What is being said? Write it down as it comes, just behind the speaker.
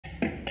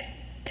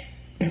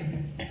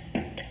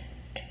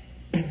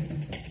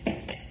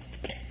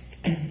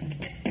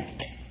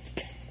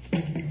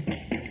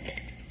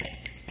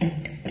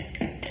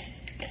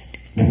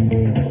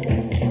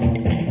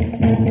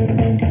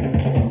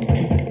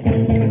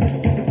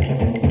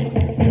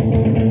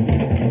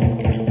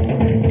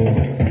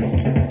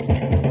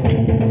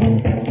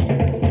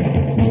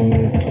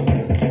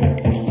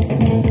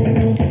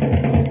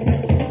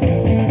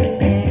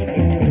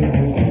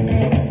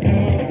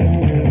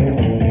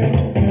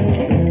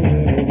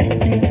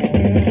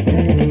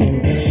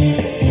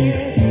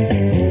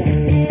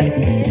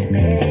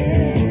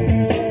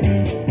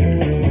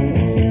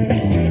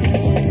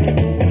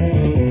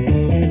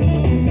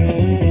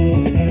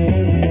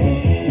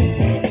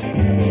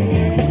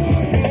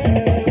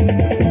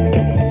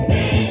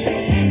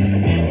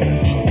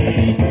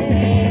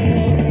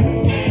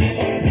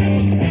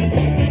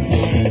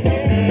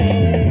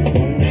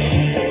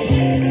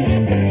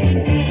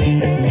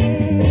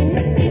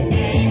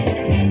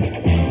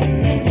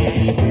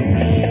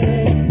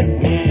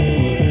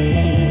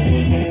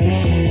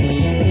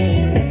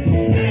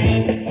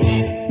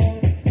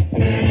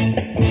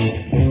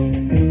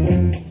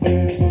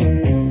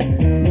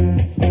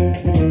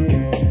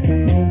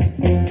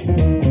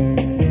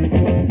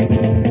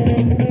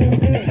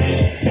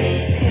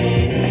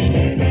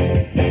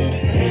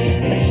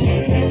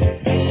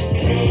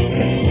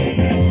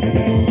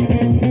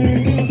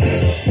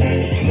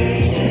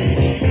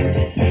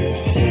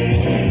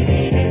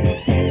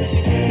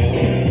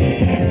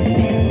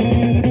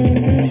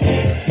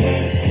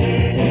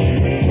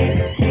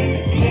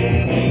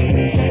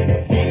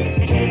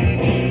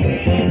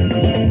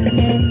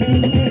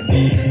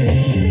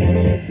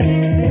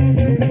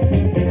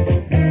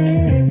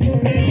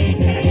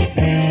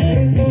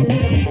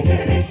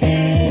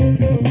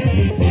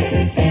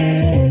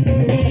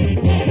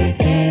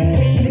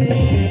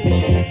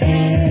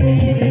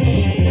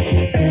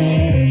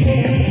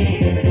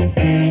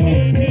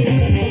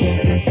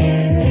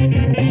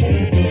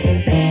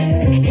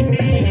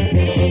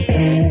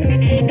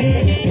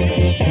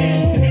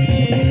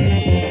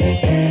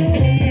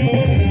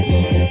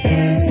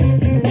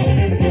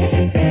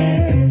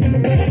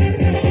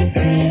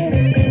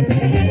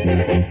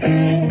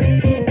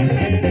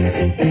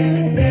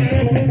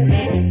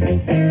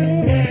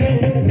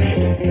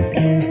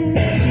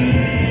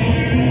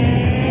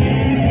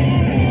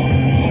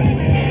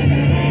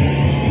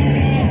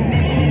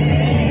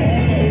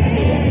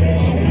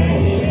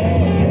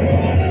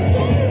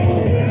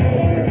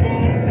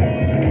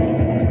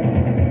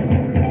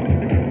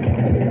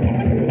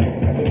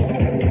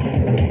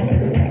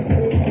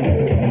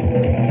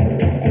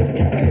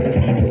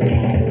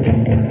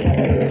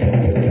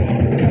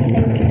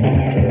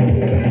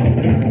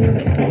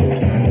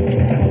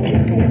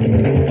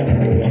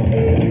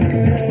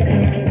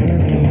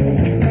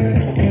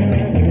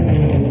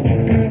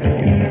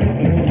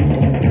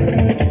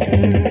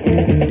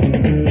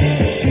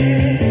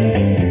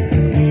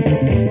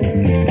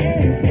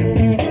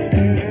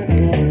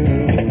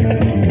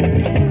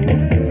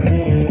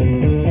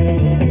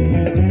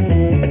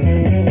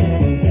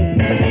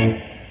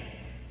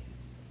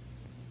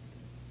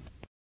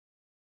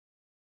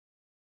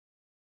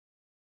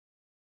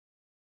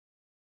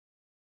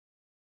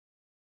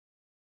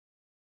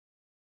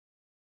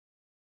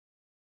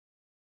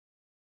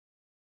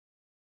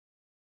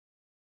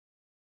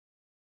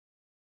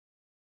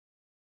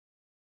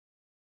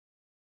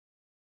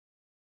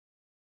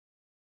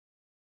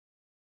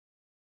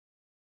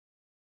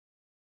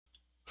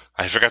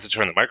I forgot to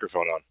turn the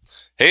microphone on.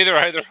 Hey there,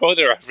 hi there, ho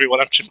there, everyone.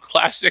 I'm Jim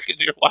Classic, and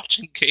you're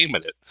watching Game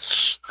Minute.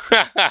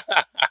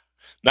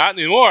 Not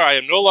anymore. I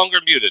am no longer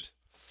muted.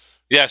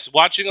 Yes,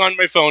 watching on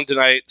my phone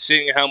tonight,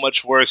 seeing how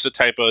much worse the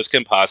typos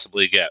can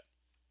possibly get.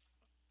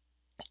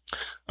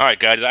 All right,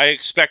 guys. I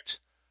expect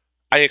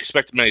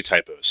many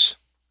typos.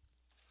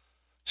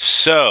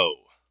 So,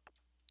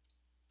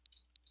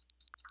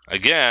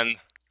 again,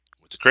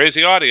 with the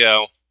crazy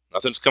audio,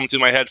 nothing's coming through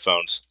my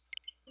headphones.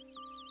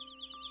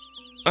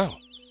 Oh.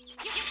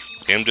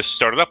 The game just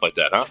started up like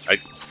that, huh?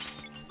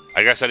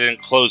 I guess I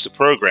didn't close the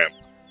program.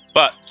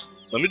 But,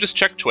 let me just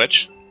check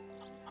Twitch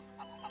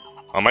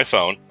on my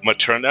phone. I'm going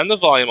to turn down the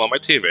volume on my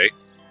TV,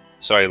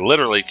 so I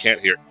literally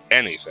can't hear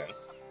anything.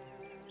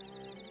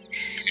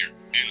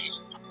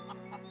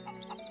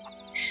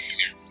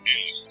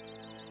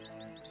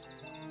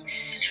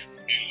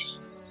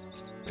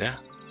 Yeah.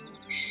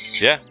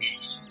 Yeah.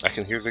 I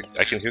can hear them.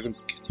 I can hear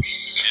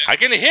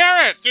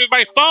it through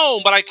my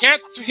phone, but I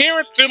can't hear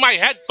it through my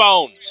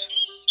headphones.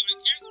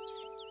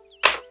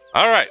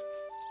 All right.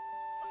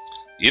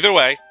 Either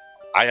way,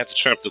 I have to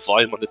turn up the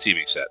volume on the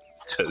TV set,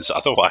 because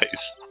otherwise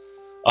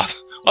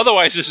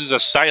this is a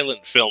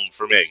silent film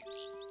for me.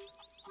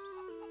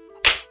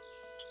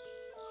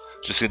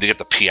 Just need to get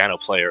the piano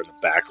player in the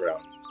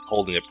background,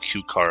 holding up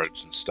cue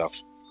cards and stuff.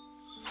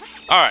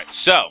 All right,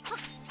 so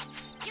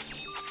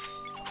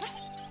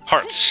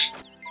hearts,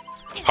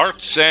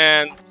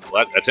 and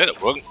well, that's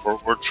it.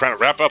 We're trying to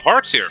wrap up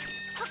hearts here.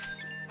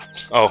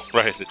 Oh,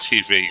 right, the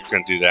TV. You're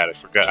gonna do that. I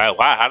forgot. How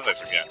did I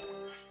forget?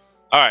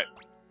 All right.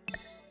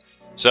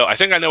 So I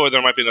think I know where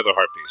there might be another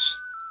heart piece.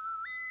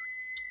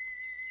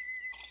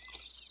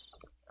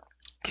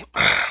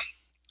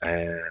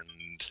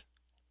 And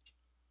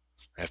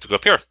I have to go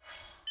up here.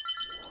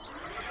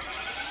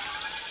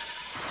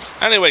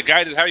 Anyway,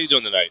 Guided, how are you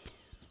doing tonight?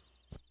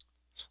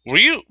 Were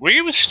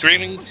you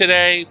streaming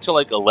today till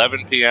like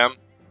 11 p.m.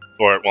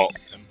 or well,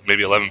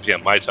 maybe 11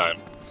 p.m. my time?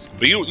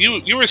 But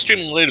you were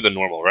streaming later than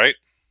normal, right?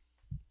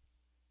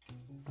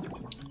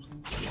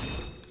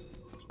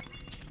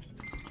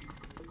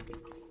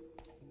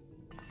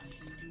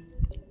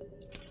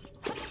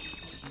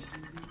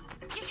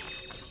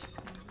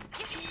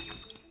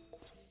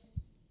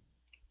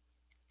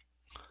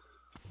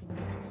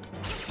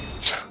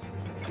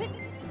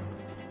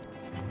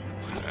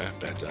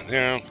 Back down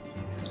here.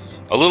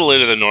 A little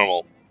later than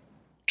normal.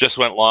 Just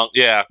went long.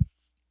 Yeah.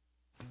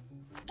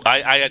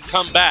 I had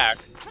come back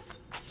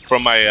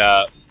from my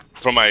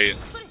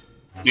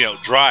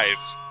drive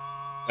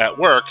at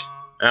work,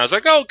 and I was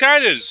like, oh,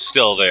 Guided is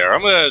still there.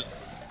 I'm gonna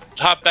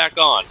hop back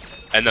on.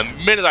 And the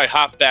minute I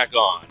hop back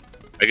on,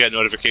 I get a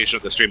notification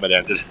that the stream had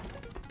ended.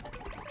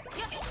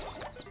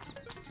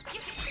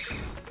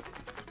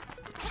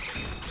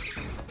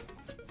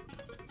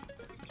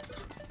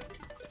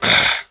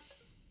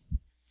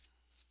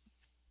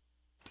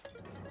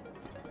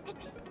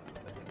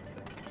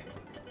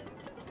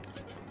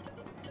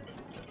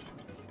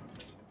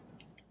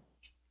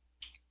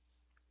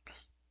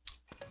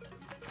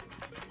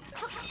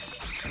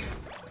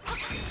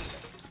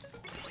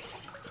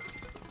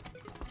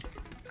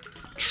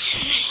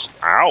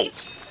 Ow.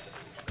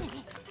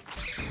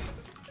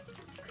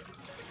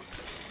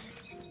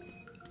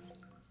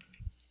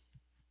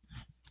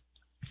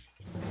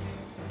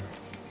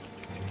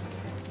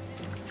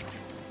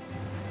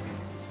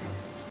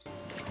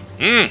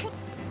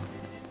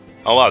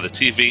 Oh wow, the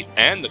TV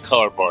and the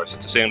color bars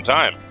at the same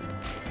time.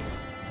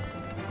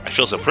 I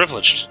feel so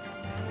privileged.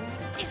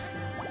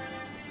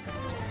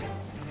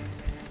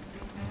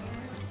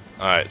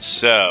 Alright,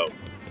 so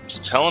it's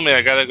telling me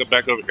I gotta go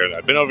back over here.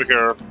 I've been over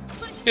here,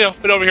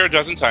 been over here a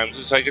dozen times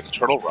since I get to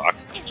Turtle Rock.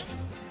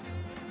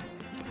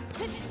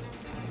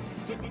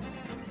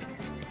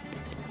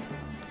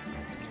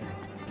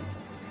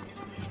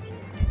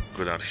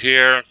 Go down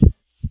here.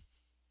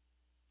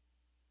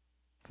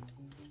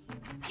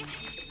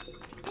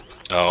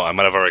 Oh, I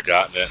might have already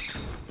gotten it.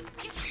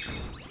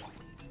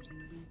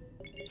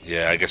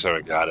 Yeah, I guess I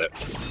already got it.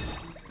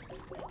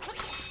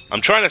 I'm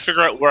trying to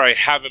figure out where I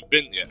haven't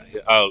been yet.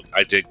 Oh,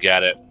 I did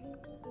get it.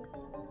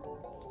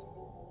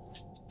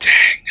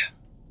 Dang.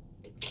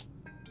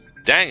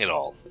 Dang it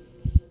all.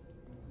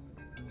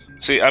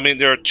 See, I mean,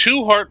 there are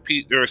two heart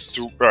pieces.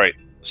 Right.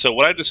 So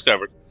what I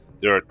discovered,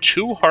 there are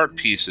two heart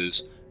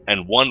pieces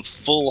and one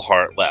full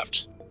heart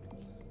left.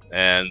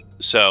 And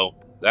so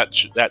that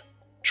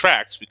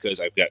tracks because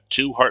I've got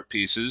two heart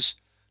pieces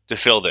to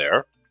fill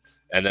there.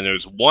 And then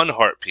there's one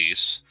heart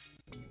piece.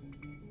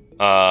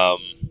 One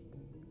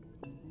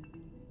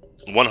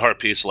heart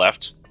piece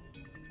left.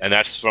 And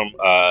that's from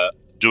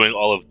doing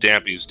all of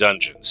Dampe's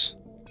dungeons.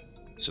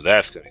 So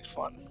that's going to be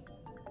fun.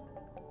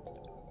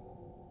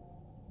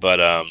 But,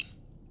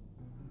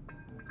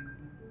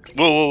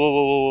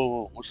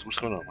 whoa. What's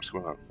going on? What's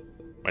going on?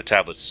 My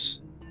tablet's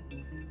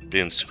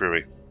being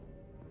screwy.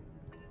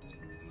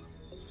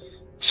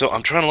 So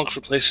I'm trying to look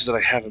for places that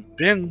I haven't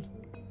been.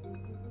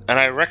 And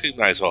I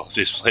recognize all of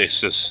these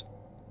places.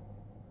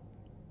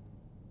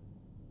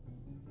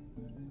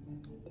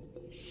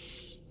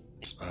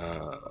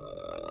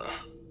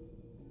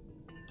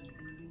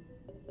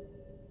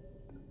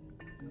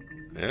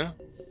 Yeah.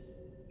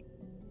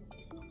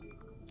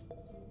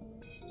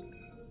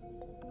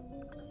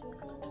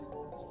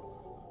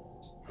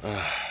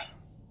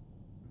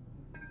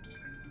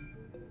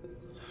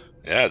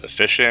 Yeah, the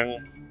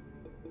fishing.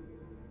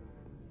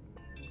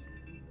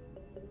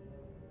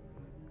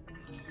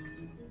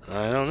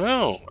 I don't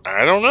know.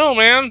 I don't know,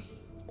 man.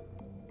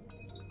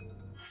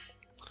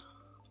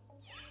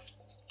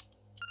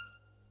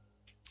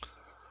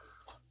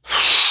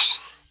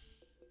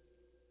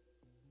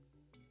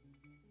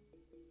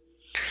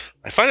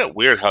 I find it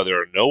weird how there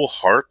are no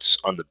hearts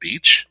on the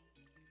beach.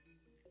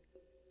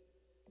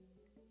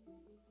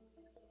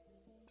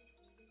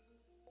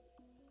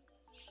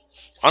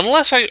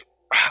 Unless it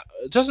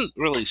doesn't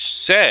really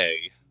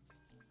say.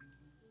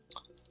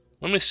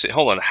 Let me see.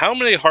 Hold on. How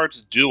many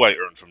hearts do I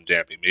earn from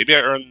Dampe? Maybe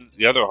I earn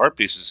the other heart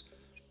pieces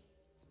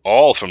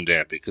all from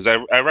Dampe. Because I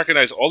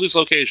recognize all these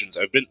locations.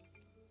 I've been...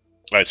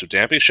 Alright, so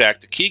Dampe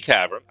Shack, the Key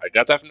Cavern. I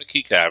got that from the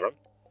Key Cavern.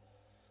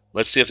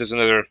 Let's see if there's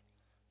another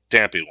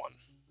Dampe one.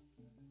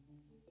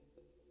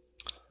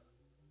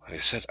 Like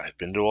I said, I've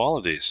been to all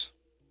of these.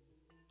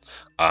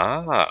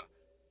 Ah.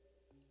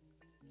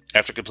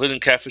 After completing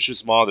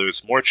Catfish's Maw,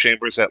 there's more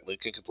chambers that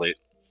Link can complete.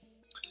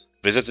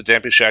 Visit the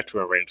Dampe Shack to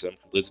arrange them.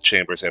 Complete the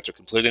chambers. After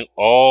completing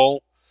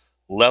all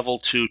level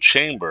 2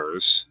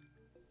 chambers...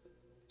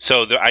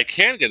 So I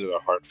can get a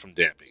heart from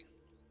Dampe.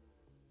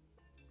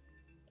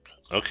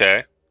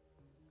 Okay.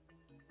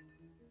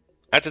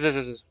 Huh?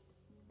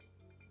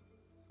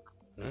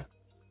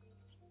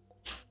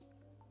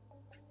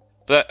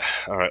 But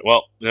all right,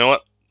 well, you know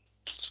what?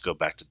 Let's go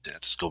back to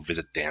let's go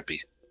visit Dampe.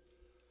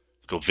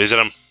 Let's go visit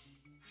him.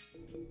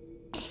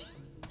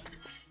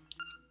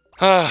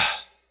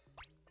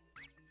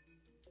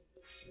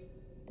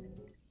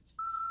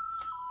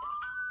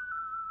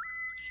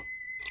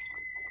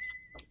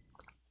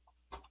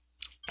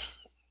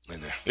 In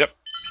there. Yep.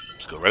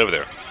 Let's go right over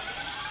there.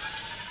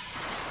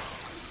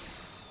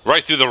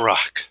 Right through the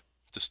rock.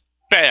 Just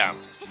bam!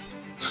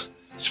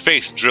 His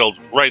face drilled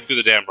right through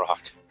the damn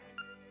rock.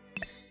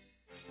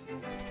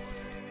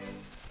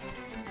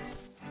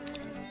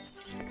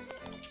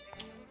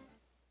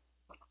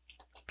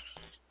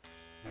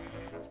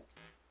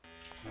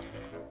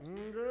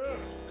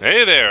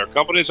 Hey there,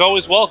 company's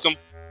always welcome.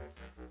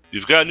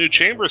 You've got a new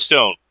chamber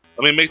stone.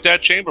 Let me make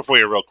that chamber for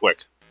you real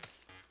quick.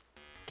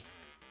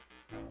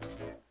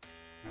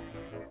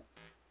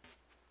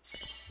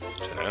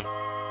 Okay.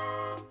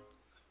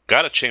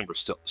 Got a chamber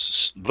still.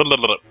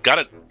 Got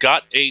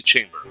a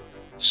chamber.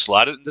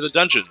 Slide it into the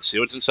dungeon. See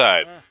what's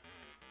inside.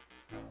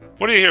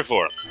 What are you here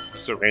for?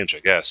 It's a range, I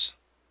guess.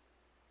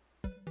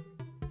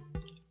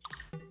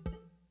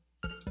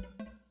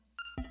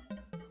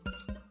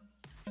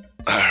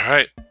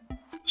 Alright.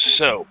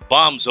 So,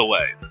 bombs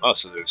away. Oh,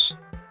 so there's...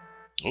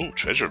 Ooh,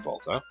 treasure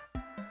vault, huh?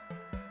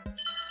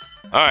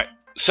 Alright,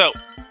 so...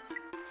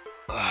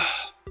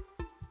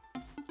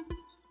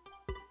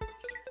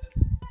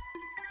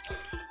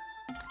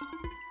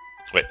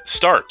 Wait,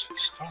 start.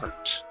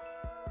 Start.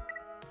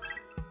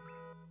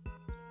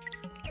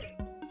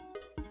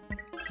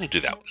 We'll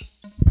do that one.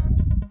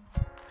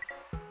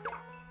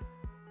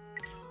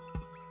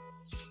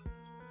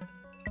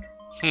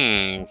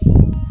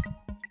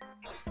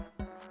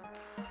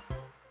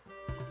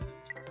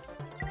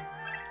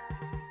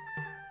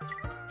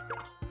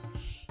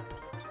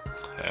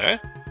 Okay.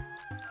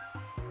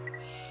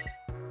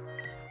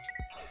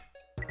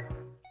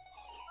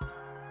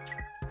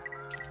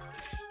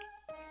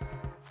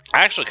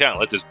 I actually kind of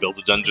like this build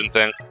a dungeon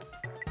thing.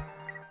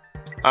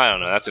 I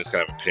don't know, that thing's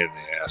kind of a pain in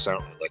the ass. I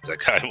don't really like that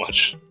guy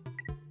much.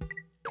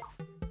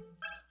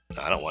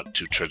 No, I don't want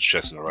 2 treasure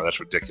chests in a row. That's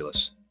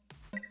ridiculous.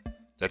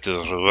 That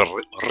is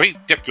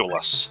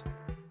ridiculous.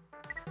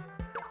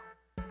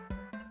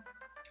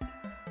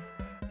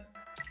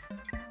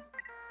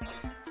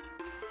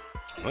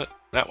 What?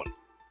 That one.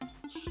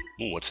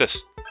 Ooh, what's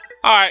this?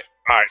 Alright,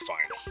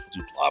 fine.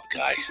 Do blob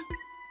guy.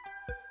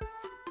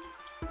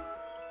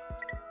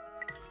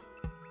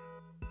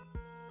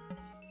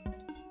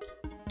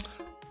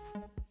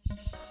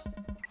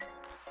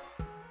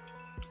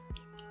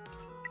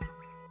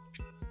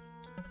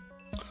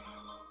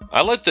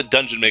 I like the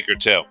dungeon maker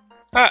too.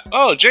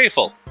 Oh,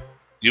 Jayful.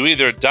 You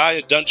either die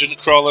a dungeon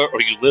crawler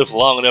or you live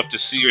long enough to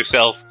see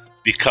yourself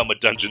become a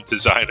dungeon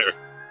designer.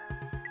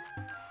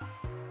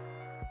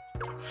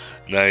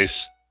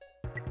 Nice.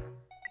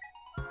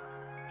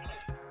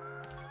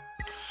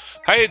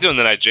 How you doing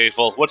tonight,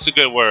 Jayful? What's a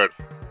good word?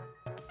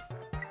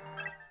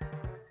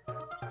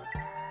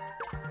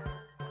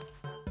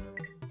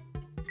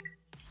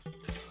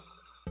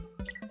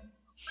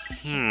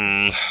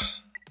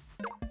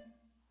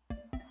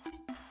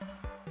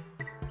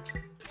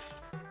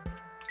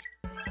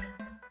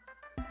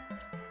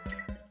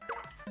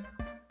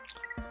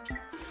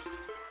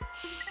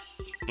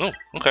 Oh,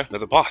 okay,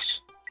 another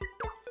boss.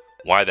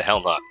 Why the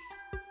hell not?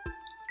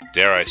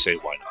 Dare I say,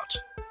 why not?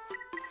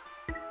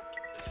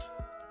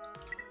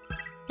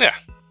 Yeah.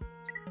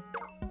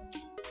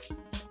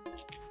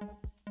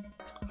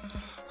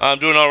 I'm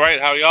doing alright,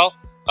 how y'all?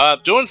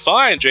 Doing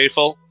fine,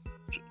 Jayful.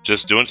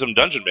 Just doing some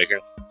dungeon making.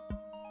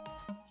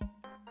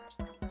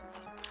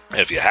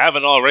 If you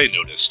haven't already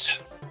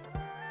noticed.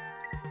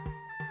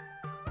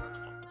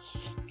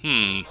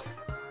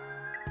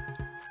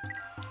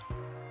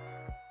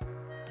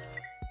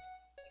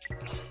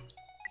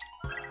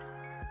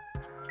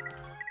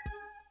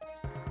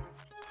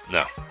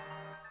 No.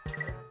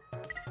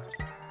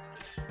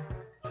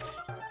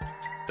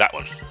 That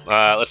one.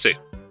 Let's see.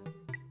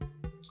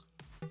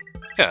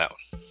 Yeah, that one.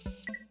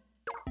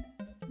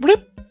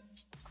 Bloop.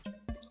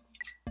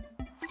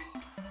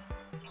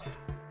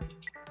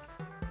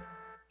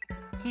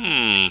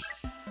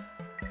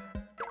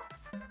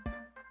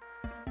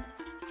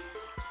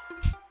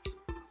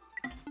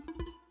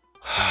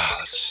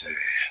 Let's see.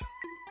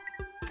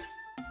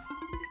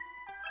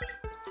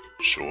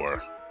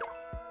 Sure.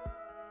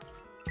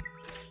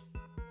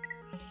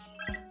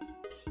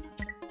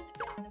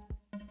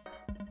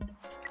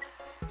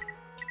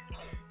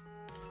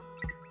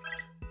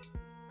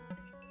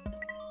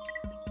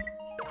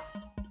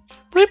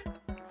 Bloop.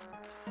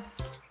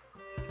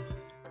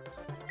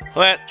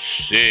 Let's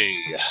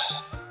see.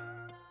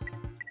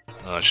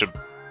 I should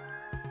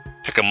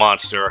pick a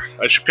monster.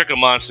 I should pick a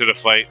monster to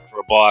fight for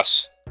a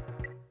boss.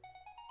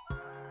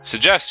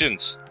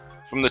 Suggestions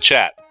from the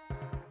chat.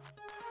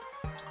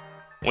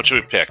 What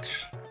should we pick?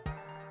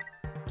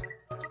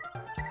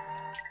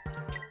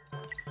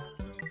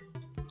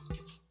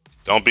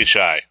 Don't be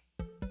shy.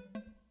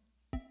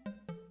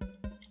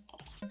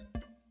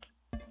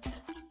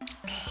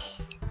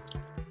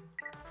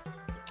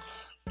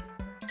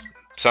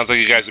 Sounds like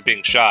you guys are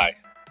being shy.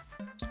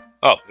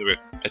 Oh,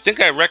 I think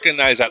I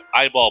recognize that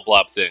eyeball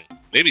blob thing.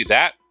 Maybe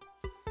that?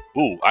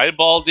 Ooh,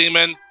 eyeball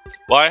demon.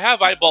 Well, I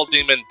have eyeball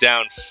demon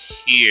down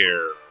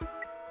here.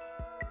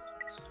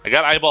 I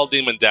got eyeball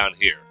demon down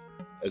here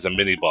as a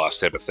mini boss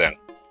type of thing.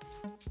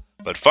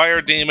 But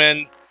fire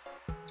demon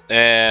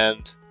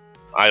and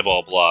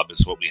eyeball blob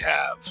is what we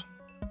have.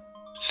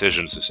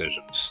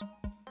 Decisions.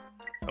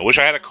 I wish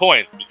I had a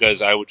coin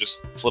because I would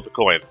just flip a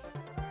coin.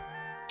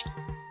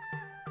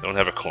 Don't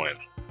have a coin.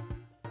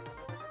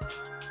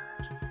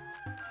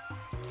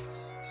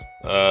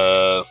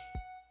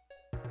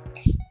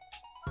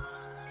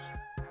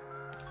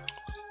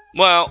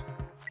 Well,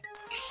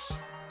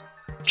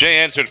 Jay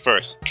answered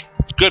first.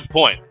 Good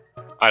point,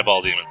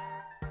 eyeball demon.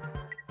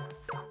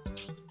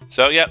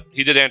 So, yep,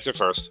 he did answer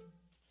first.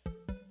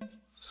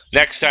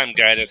 Next time,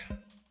 guided.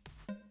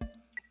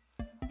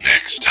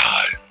 Next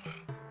time.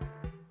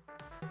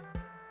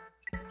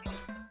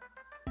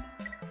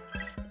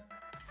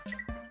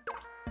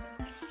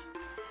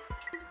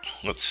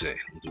 Let's see.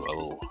 We'll do a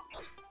little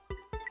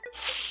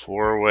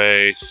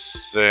four-way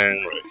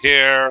thing right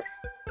here.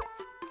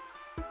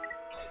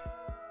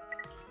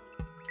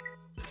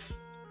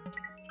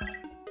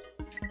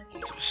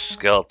 We'll do a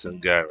skeleton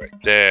guy right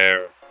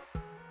there.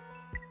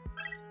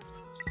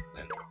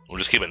 And we'll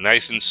just keep it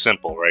nice and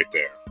simple right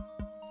there.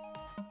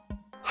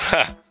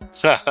 Ha!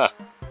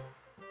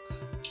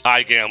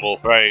 I gamble,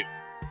 right?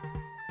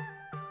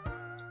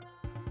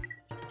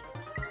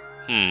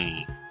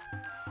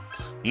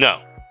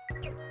 No.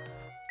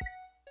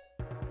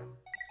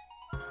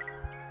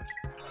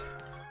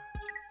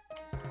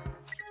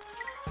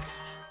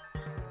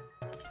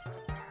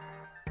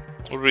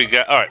 What do we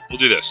got? Alright, we'll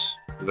do this.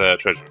 The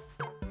treasure.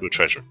 Do a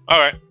treasure.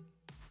 Alright.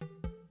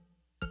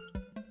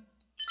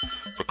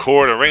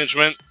 Record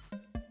arrangement.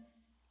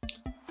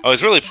 I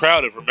was really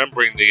proud of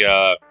remembering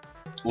the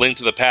Link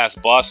to the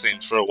Past boss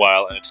names for a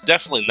while, and it's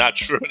definitely not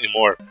true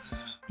anymore.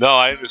 No,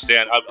 I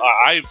understand.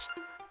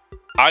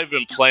 I've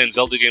been playing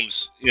Zelda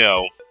games, you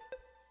know,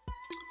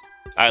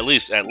 at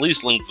least Link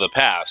to the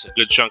Past, a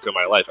good chunk of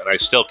my life, and I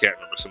still can't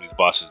remember some of these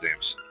bosses'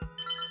 names.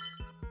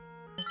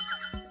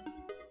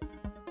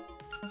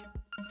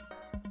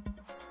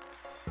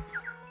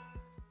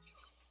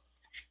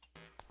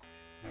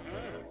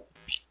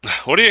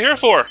 What are you here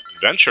for?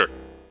 Adventure.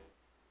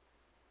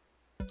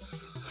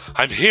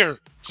 I'm here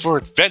for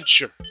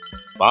adventure.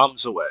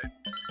 Bombs away.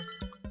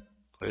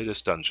 Play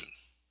this dungeon.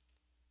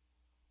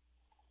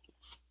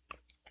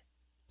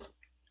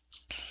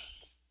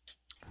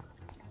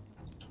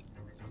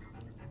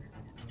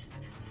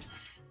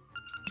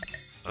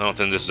 I don't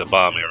think this is a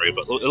bomb area,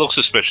 but it looks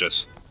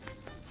suspicious.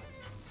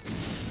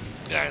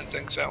 Yeah, I didn't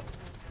think so.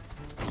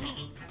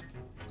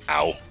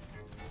 Ow.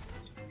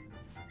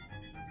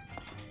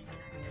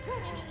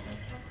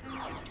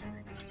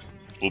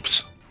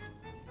 Oops.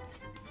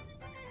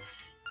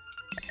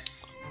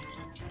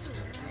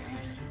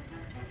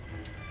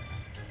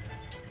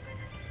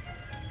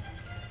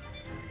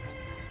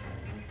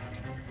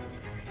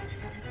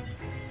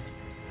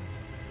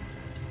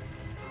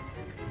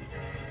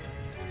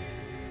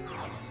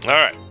 All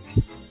right.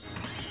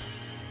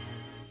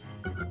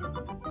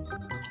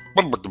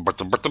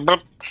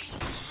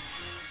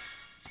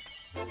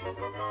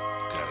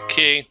 Got a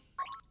key.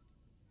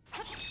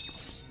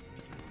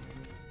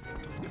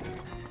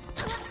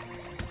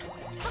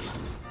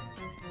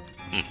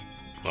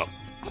 Well.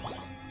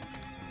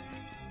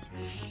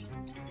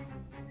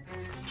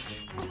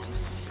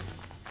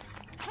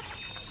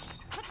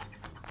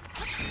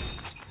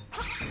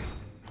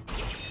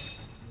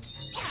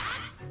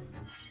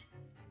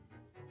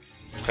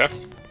 Okay.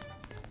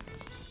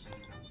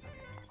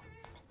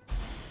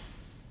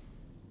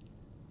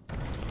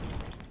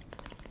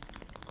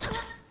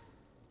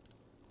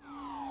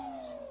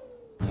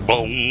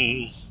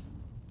 Boom.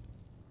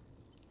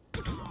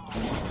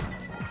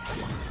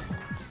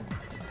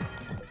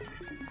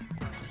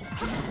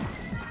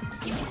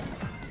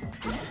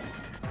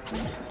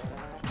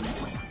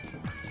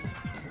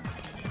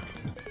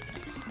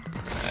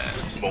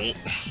 Boom.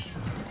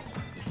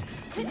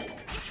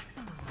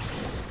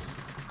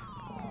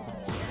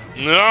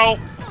 No.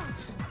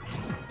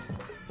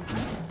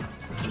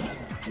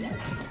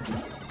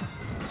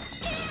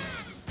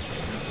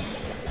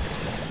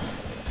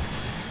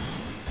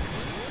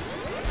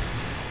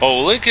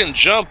 Oh, Link can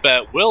jump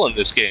at will in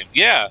this game.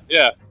 Yeah.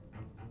 Yeah,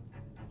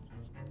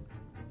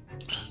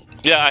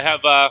 I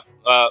have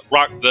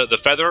rock the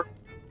feather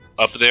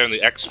up there in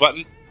the X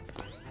button.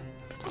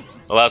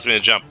 Allows me to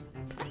jump.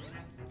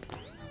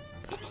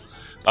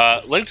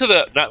 Not Link to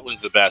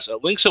the Past.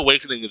 Link's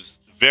Awakening is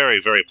very,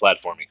 very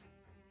platformy.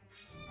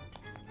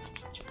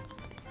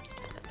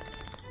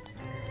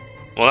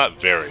 Well,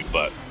 not very,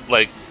 but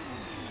like.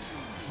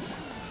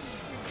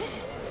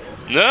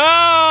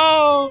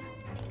 No.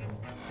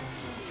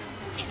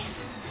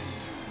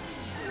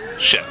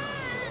 Shit.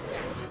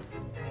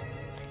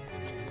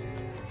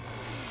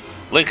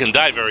 Link can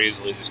die very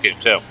easily in this game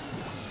too.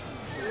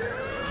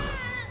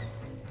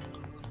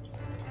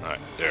 Alright,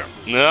 there.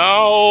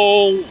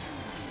 No!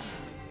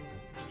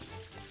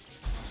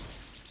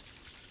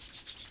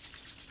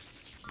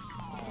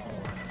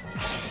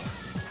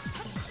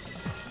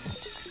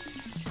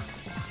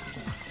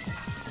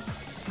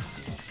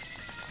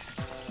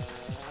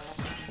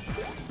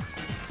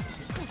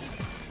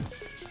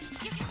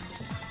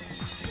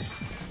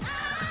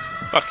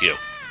 Fuck you.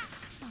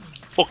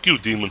 Fuck you,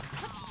 demon.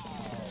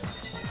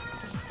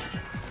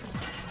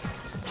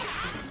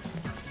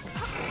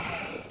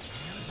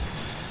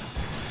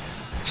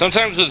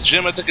 Sometimes with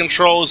Jim at the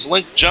controls,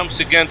 Link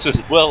jumps against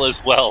his will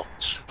as well.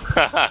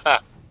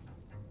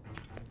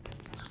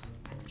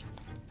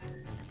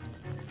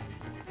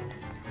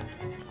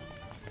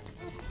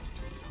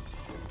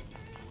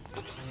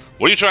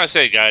 What are you trying to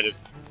say, Guided?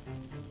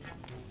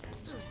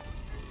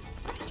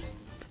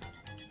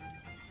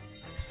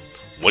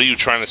 What are you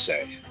trying to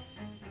say?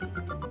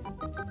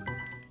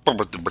 Got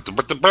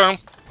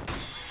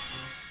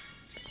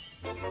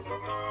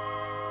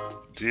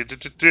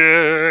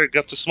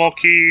the small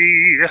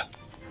key.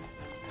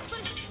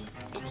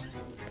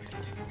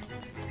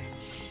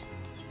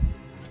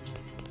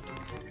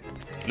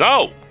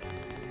 No.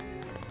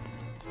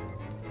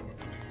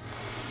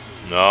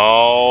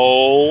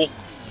 No.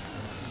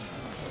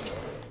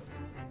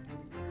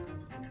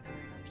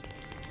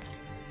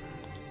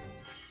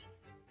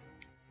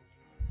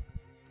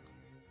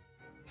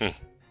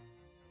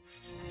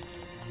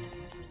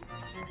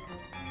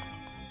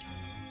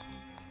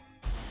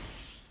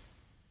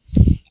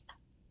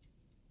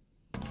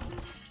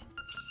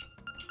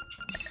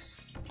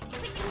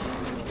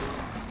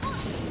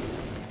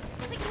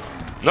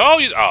 No,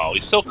 you. Oh, he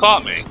still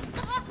caught me.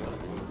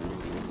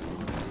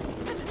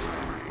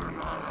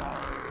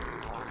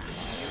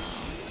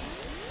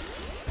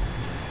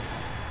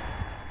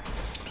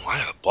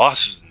 Why are the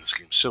bosses in this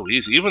game so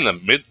easy? Even the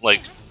mid,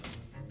 like.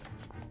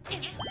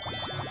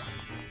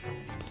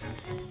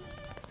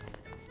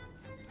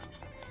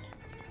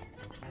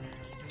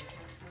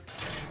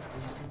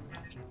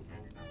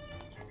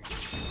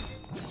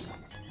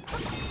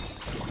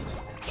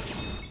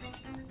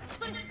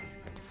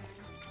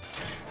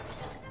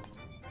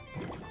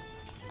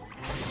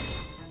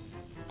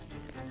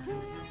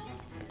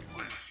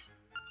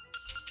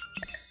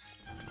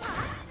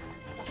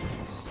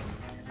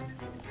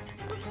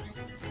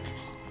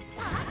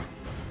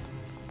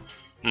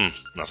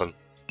 Nothing.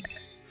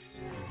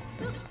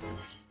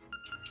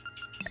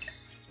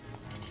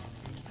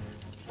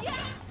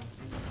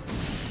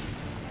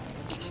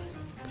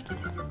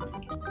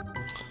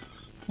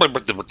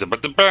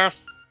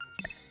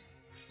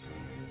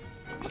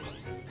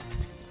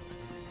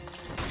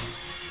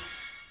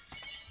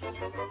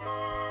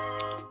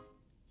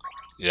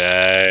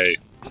 Yay.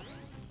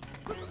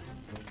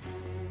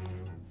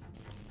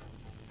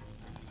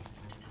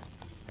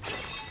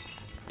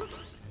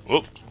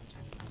 Whoop.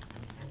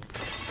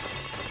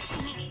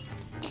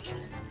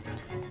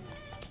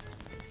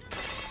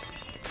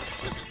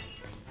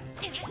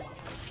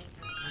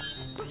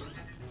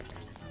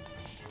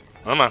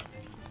 Come on.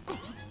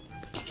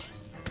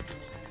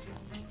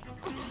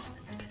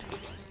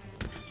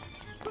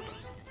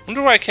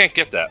 Wonder why I can't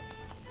get that.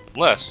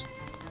 Unless.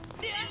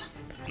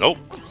 Nope.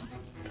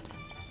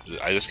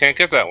 I just can't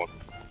get that one.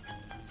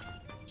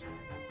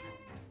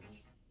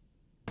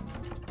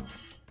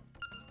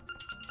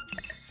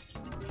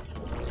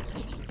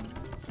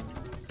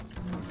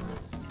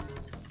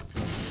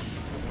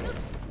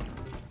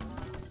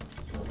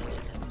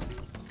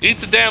 Eat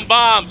the damn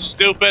bomb,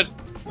 stupid!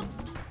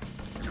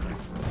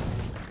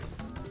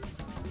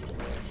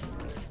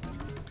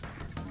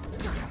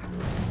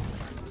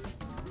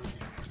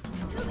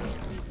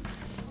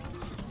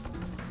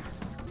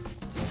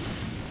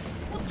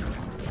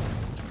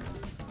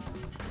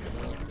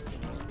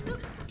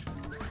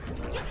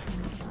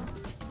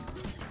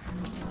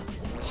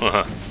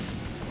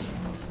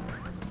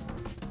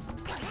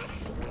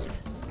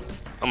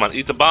 Come on,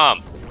 eat the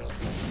bomb.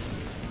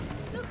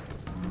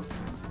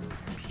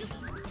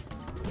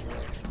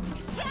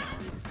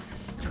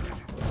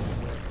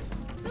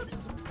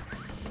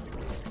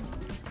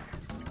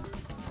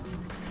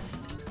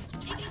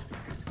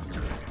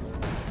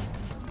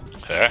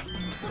 Okay.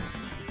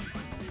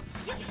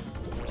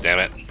 Damn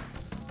it.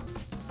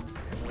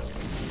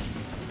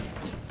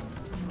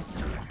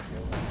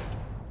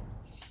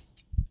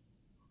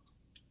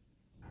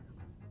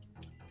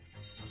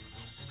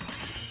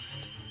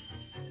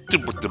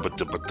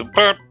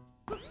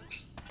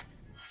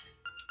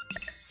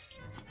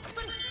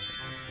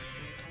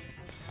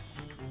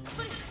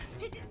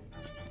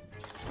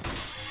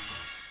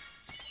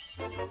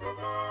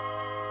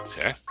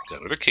 Okay, got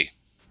another key.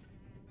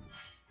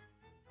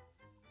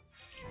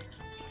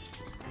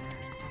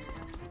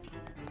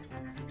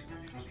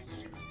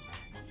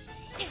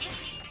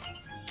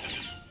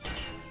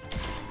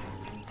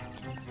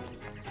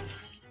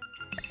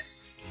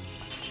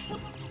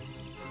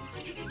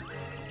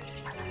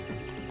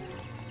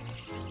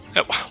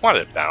 Why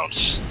did it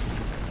bounce?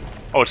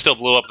 Oh, it still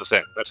blew up the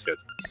thing. That's good.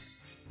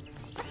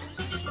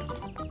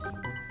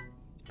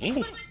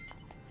 Ooh.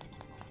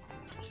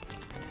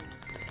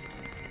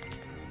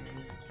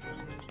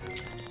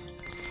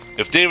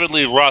 If David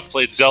Lee Roth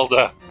played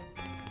Zelda...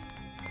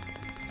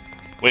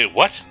 Wait,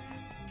 what?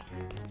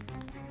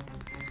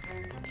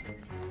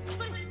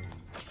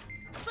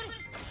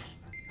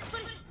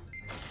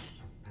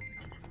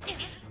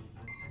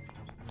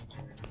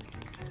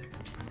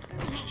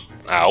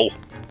 Ow.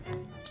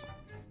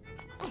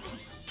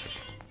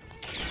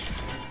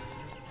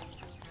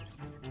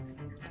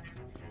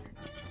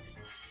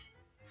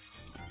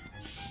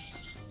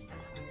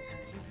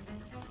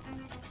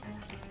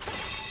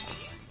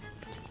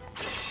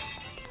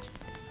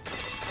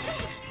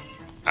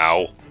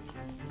 Ow.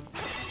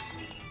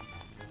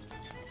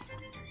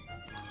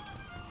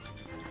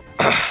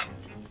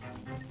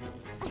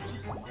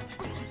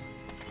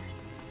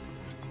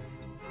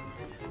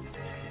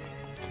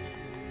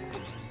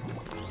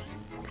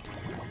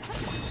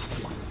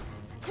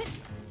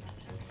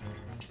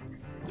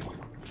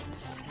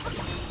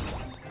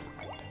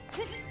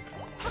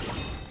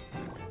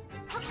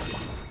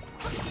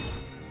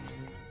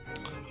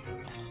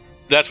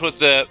 That's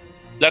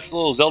the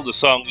little Zelda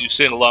song you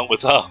sing along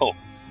with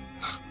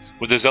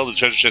with the Zelda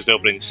treasure chest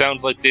opening.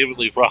 Sounds like David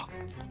Lee Roth.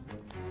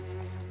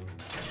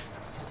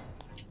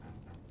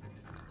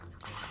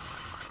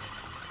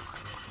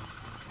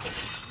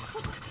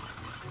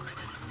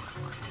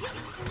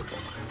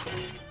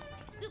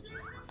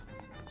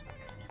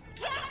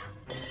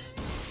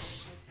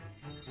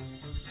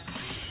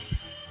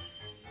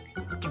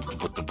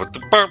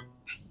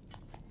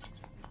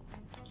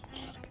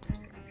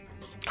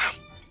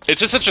 It's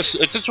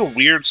just such a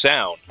weird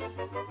sound.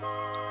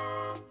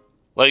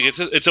 Like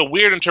it's a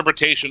weird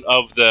interpretation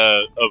of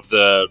the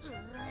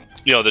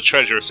the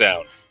treasure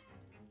sound.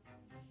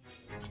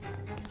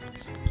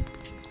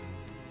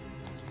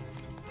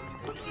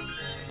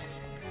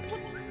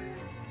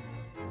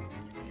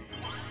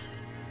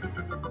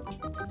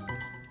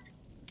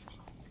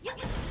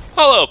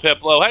 Hello,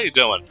 Piplo. How you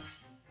doing?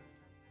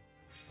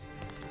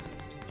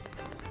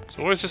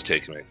 So where's this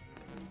taking me?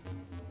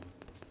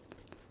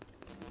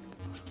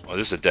 Oh,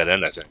 this is a dead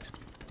end, I think.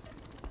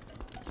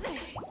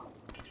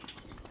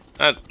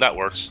 That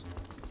works.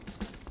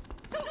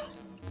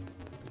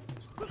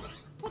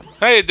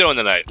 How you doing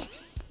tonight?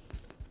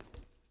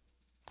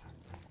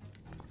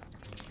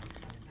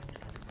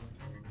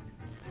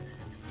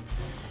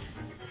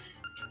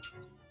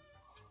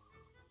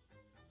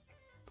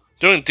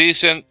 Doing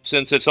decent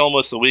since it's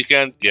almost the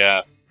weekend.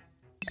 Yeah.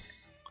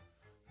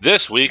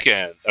 This week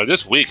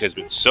has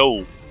been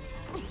so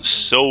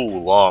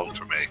long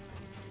for me.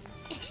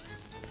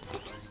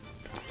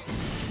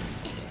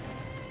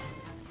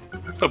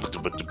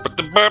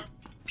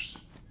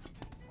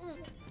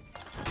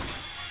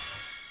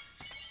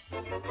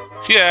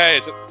 Yeah,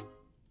 it's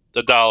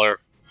 $1.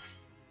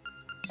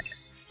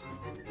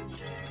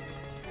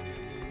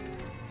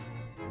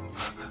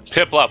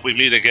 Piplup, we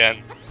meet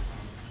again.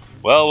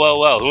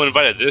 Well, who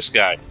invited this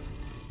guy?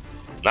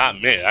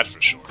 Not me, that's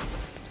for sure.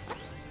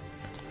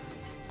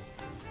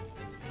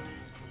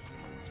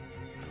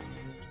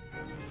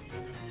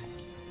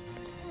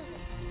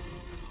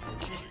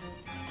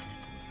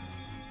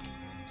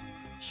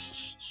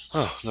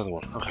 Oh, another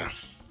one. Okay.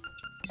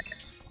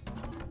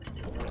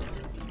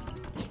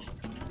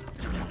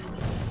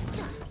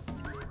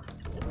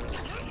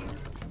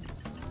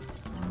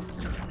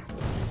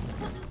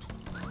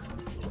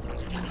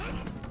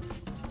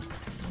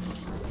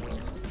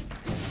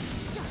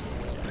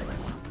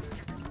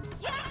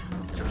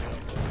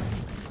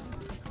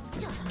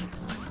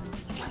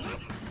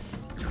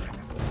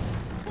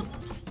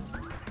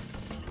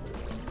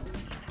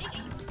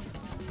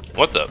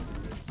 What the?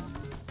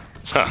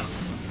 Huh.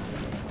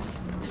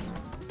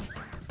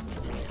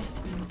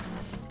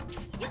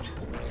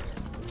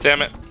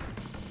 Damn it.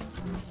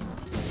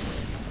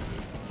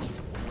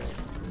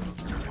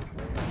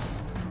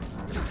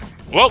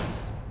 Whoa!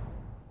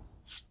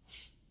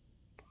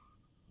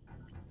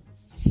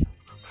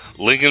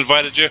 Link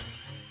invited you?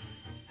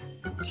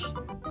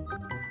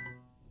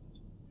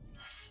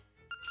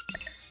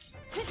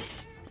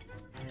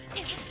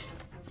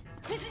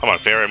 Come on,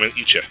 fairy, I'm gonna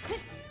eat you.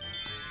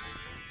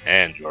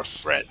 And your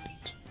friend.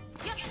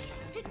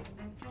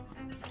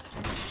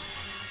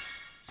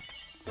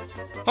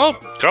 Oh,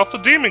 got the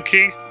demon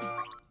key.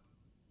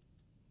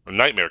 Or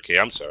nightmare key,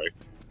 I'm sorry.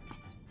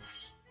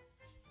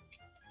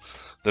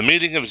 The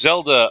meeting of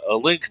Zelda, a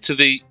link to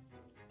the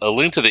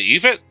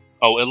event?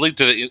 Oh, a link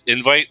to the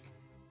invite?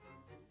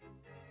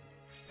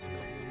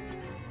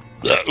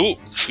 Ooh,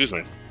 excuse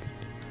me.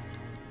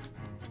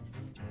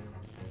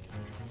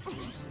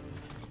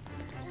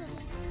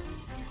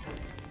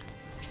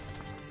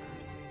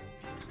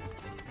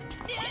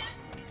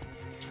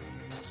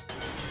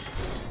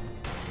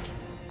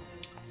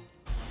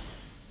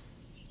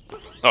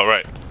 Oh,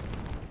 right.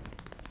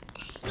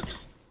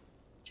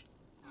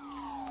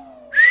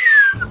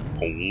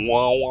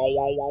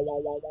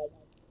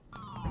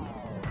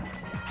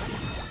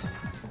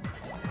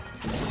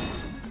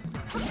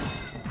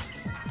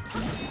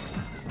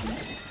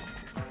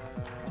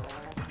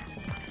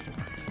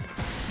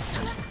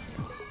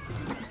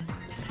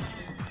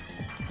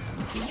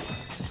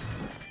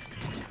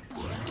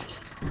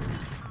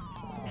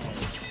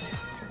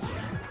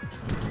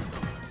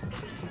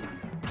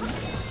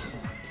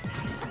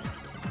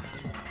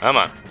 Come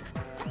on.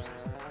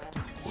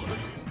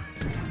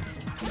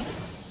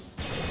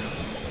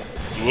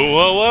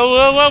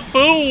 Whoa,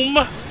 boom!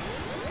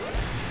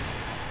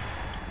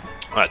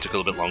 That took a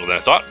little bit longer than I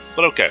thought,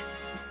 but okay.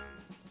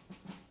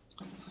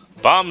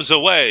 Bombs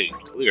away!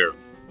 Clear.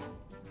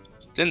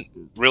 Didn't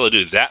really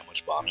do that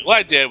much bombing. Well,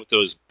 I did with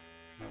those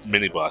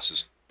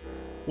mini-bosses.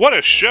 What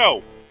a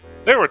show!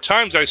 There were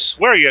times I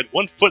swear you had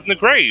one foot in the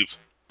grave.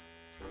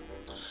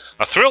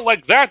 A thrill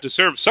like that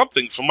deserves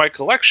something from my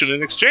collection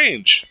in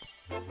exchange.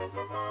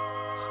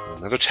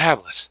 Another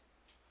tablet.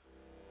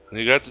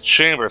 You got the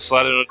chamber,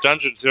 slide into a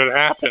dungeon, see what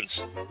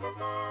happens.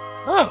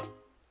 Oh.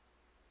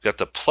 Got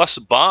the plus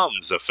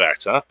bombs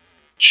effect, huh?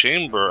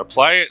 Chamber,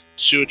 apply it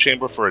to a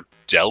chamber for a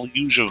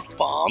deluge of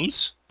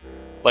bombs?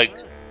 Like,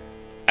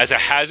 as a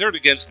hazard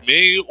against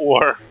me,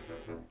 or...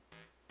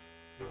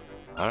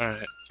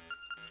 Alright.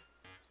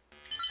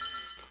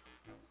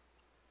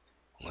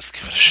 Let's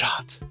give it a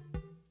shot.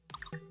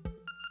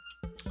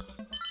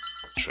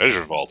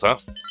 Treasure vault, huh?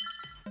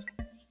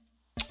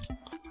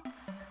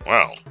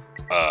 Well,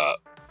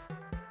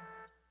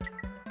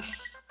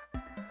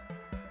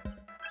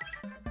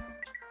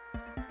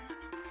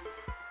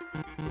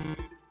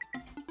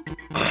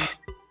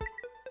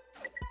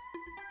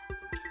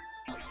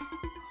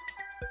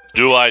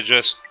 do I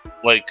just,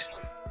 like...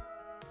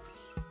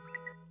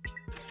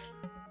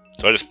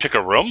 Do I just pick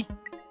a room?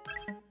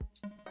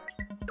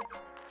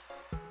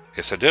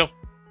 Guess I do.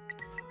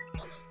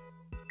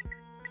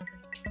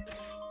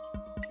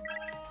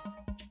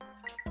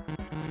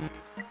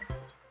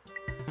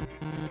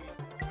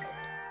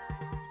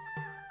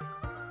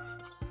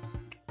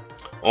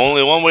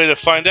 Only one way to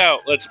find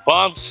out. Let's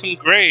bomb some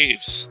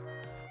graves.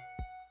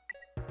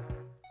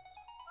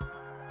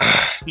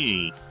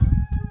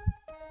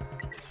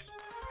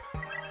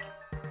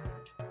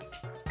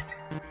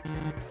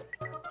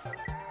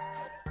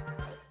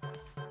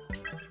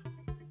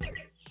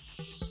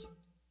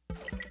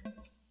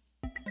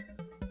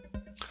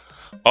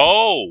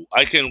 Oh,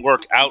 I can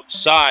work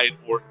outside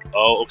or...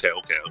 Oh, okay.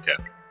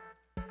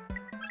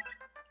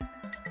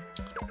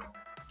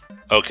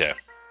 Okay.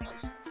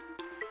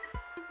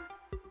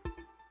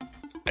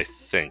 I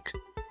think.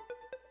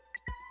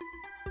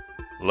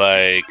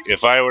 Like,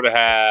 if I were to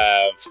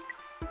have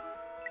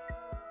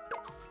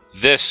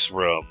this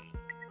room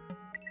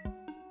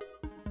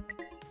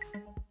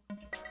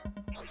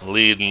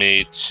lead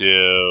me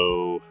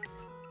to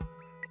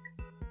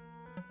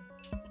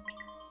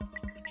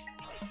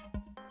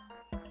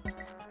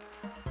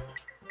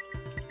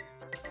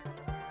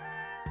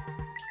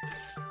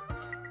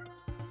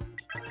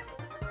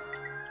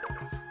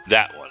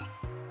that one.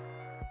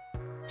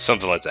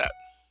 Something like that.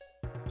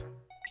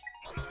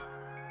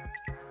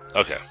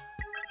 Okay.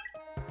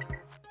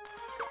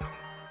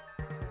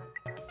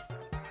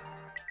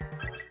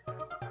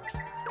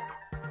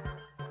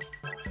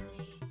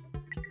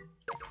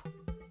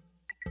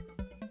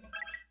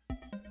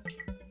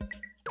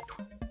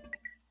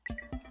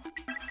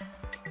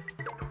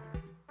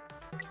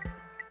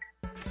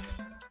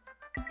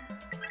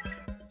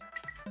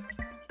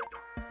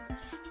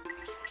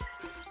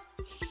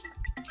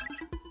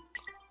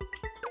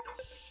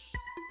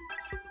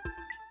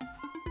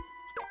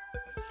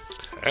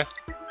 Okay.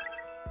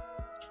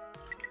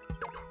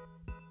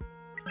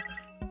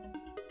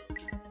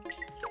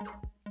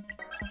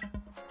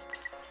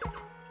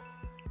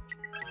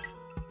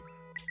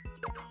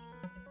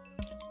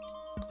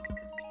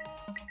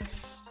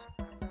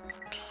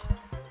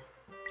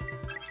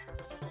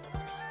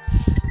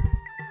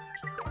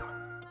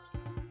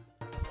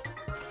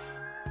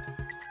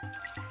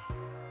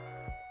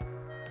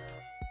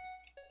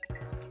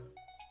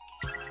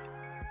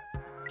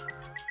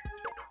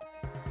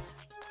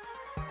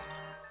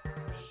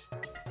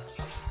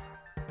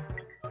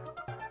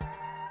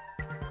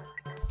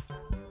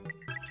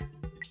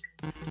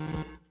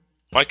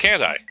 Why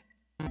can't I?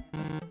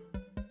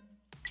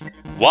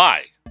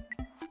 Why?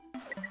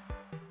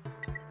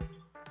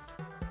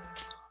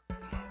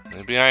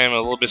 Maybe I am a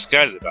little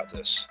misguided about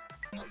this.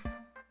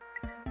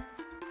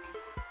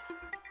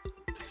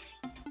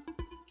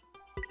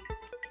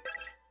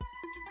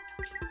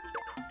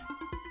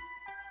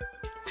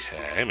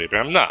 Okay, maybe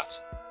I'm not.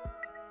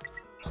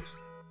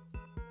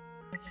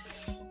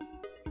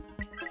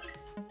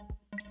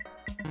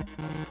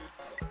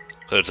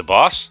 So it's a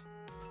boss?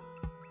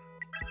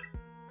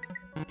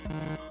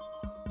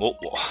 Well,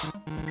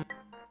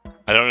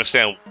 I don't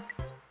understand.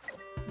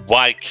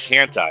 Why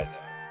can't I,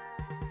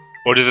 though?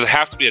 Or does it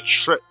have to be a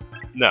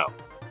No.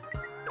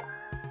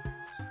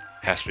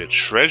 It has to be a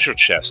treasure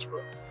chest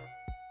room.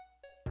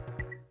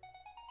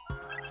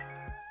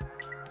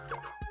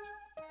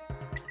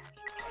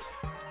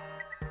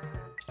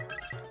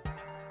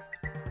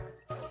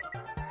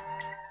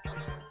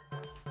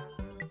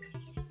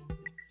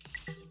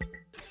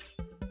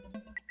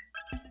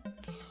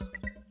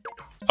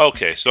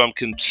 Okay, so I'm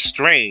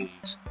constrained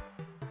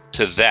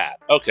to that.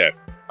 Okay.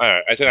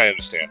 Alright, I think I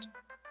understand.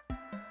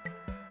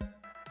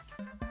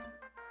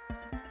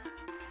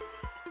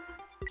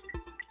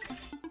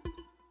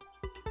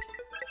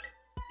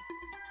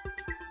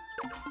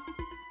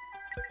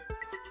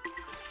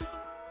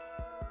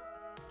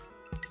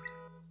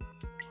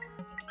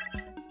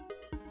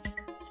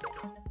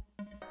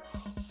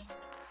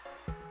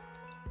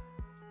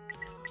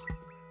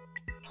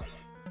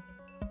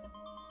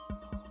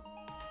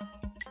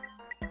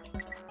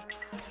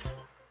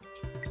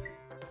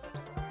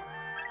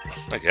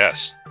 I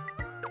guess.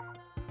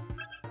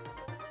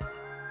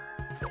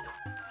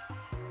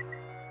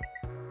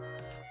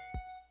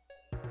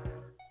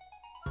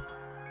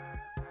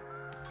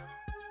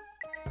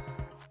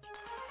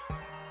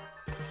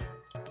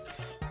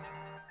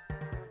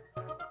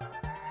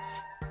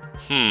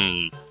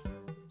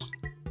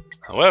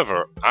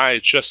 However,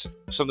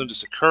 something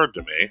just occurred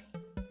to me.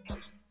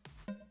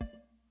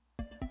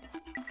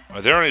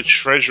 Are there any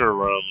treasure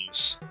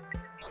rooms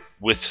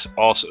with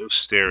also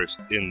stairs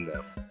in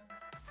them?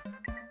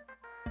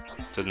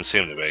 Doesn't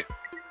seem to be.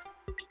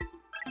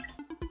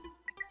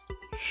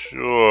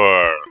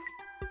 Sure.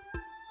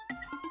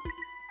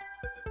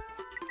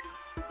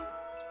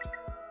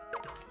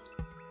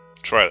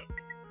 Try it.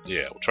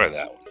 Yeah, we'll try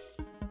that one.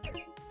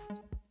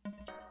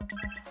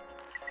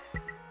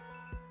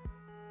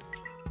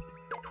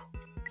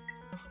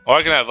 Oh,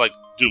 I can have, like,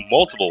 do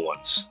multiple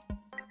ones.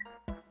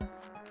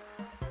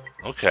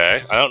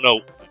 Okay, I don't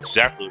know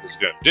exactly what this is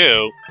going to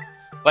do.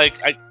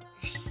 Like,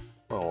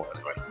 oh,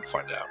 anyway, we'll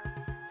find out.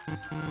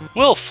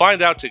 We'll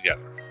find out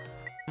together.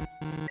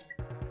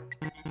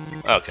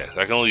 Okay,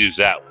 I can only use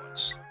that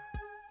once.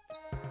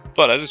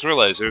 But I just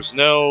realized there's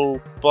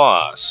no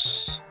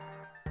boss.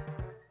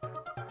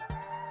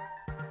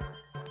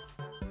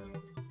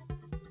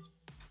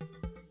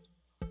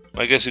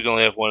 My guess you can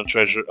only have one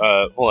treasure.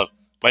 Hold on.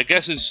 My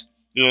guess is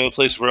you only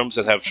place rooms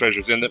that have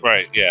treasures in them.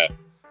 Right, yeah.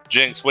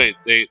 Jinx, wait,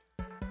 they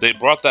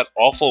brought that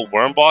awful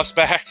worm boss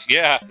back?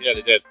 Yeah,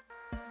 they did.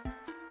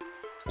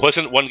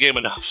 Wasn't one game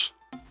enough?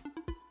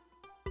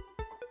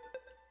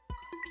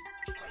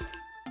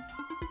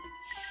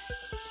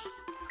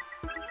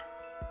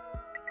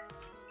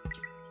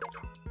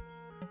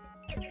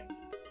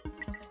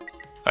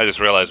 I just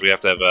realized we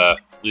have to have at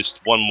least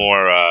one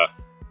more.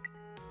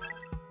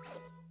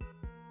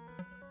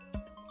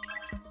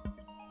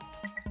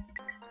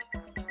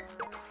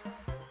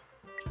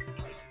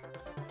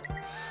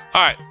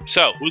 Alright,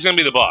 so who's gonna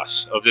be the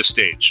boss of this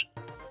stage?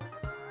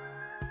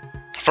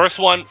 First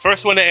one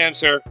to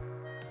answer.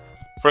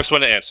 First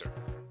one to answer.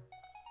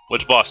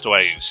 Which boss do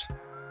I use?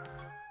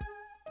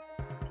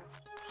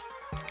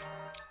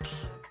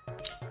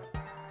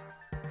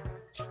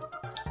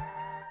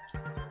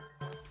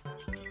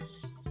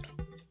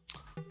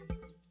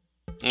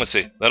 Let's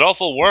see. That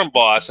awful worm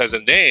boss has a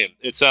name.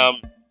 It's all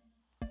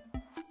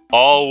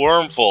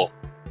wormful.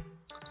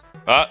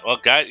 Well,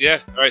 guy, yeah.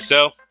 All right,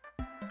 so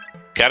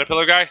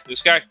caterpillar guy,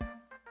 this guy,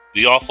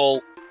 the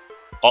awful,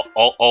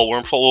 all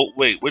wormful.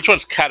 Wait, which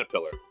one's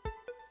caterpillar?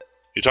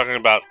 You're talking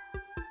about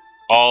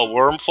all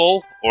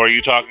wormful, or are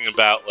you talking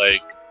about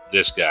like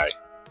this guy?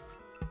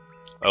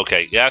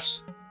 Okay,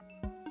 yes.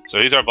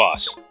 So he's our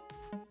boss.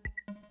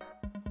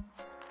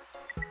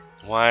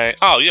 Why?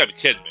 Oh, you gotta be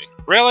kidding me.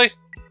 Really?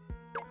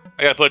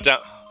 I gotta put it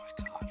down. Oh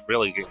my god,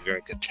 really? You're gonna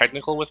get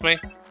technical with me?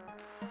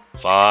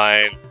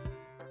 Fine.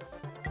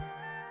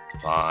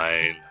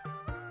 Fine.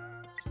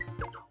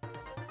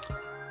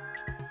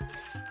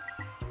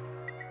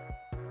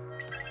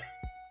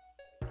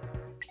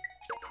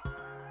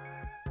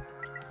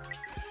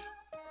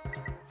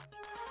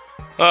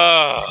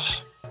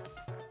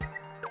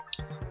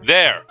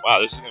 There.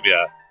 Wow, this is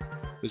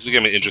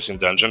gonna be an interesting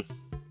dungeon.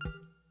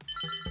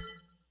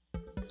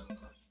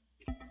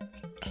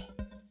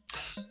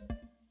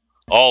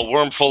 All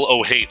wormful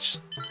oh hate.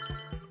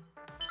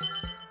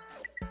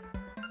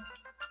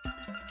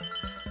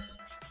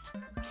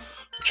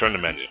 Return to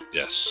menu.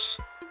 Yes.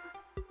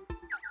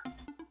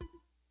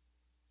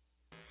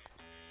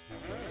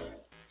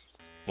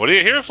 What are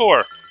you here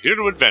for? Here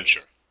to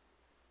adventure.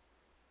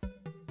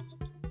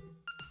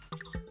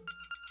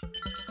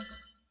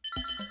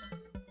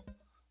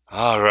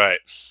 All right.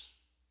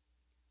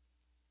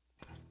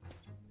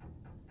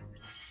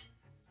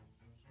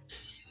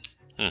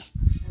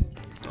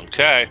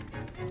 Okay.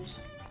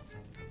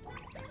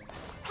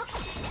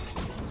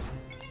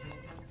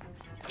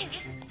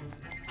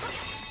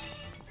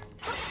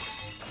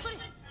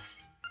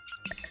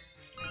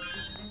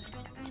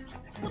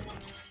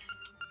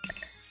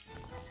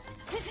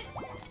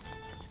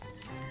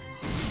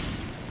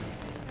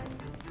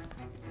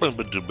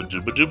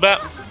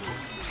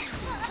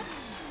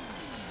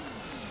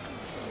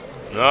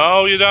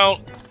 No, you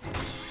don't.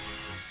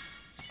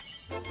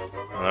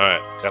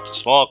 Alright, got the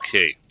small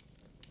key.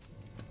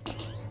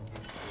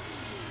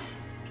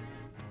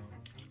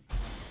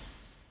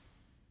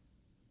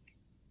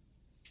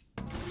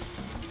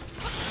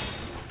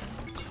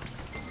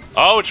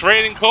 Oh, it's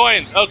raining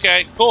coins.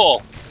 Okay,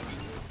 cool.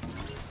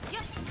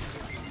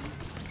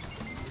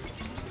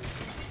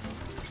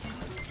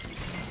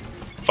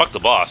 Fuck the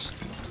boss.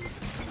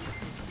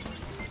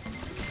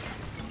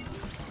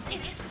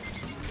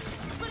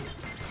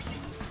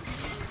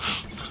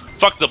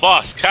 Fuck the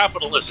boss.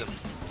 Capitalism.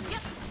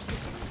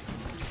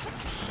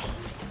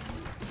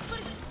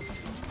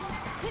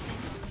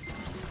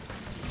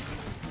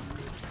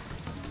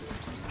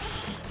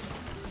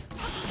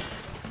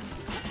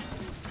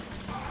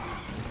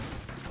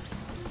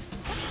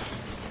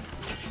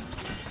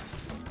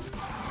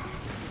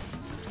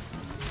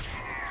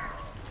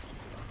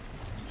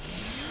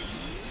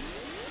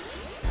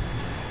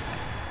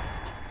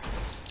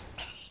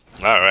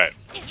 All right.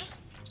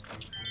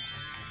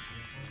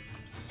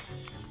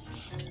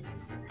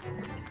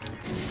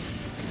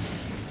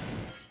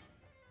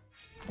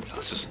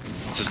 Let's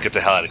just get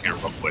the hell out of here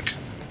real quick.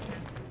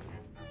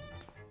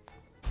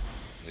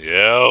 Yep.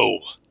 No.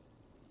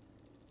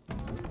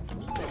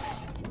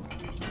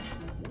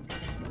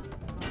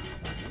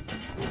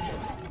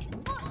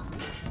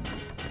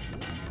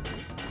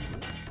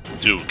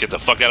 Dude, get the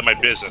fuck out of my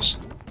business.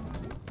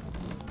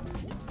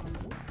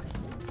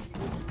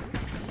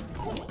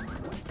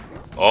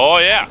 Oh,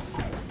 yeah.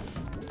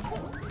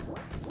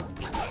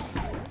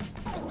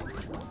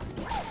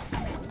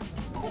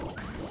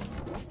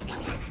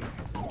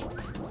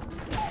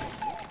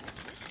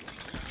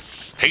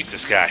 Hate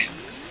this guy.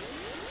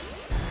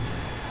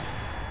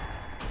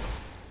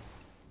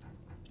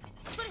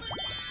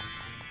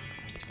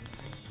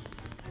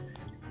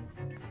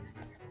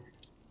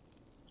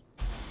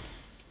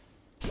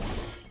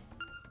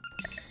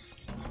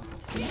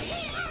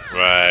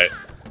 Right.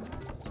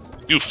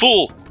 You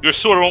fool! Your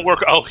sword won't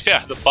work. Oh,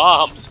 yeah, the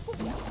bombs.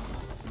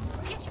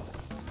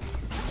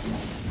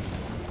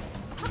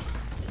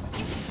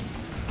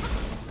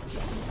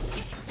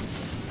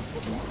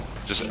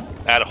 Just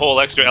add a whole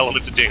extra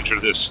element of danger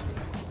to this.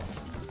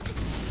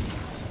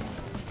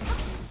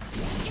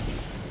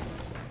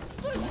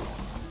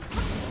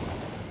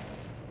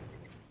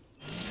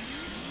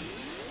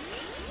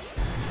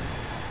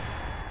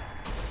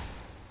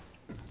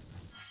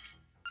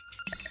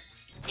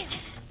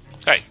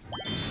 Hey.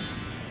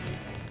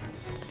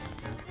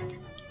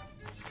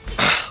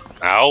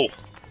 Ow.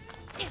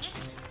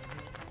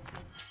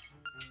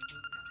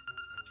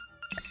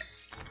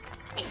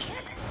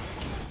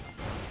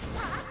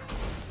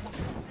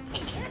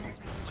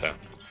 Okay.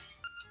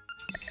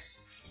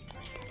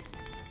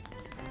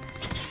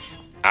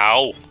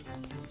 Ow.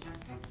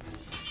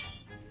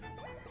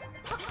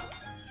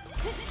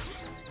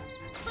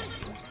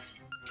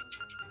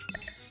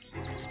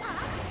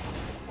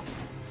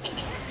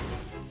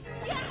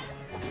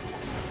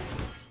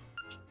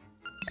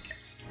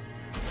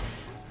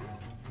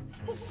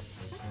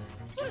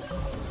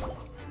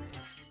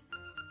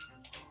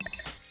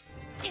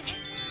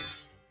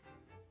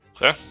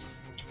 Okay.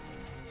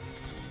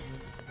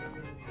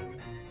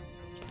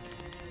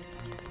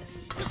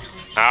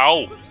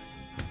 Ow.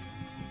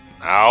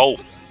 Ow.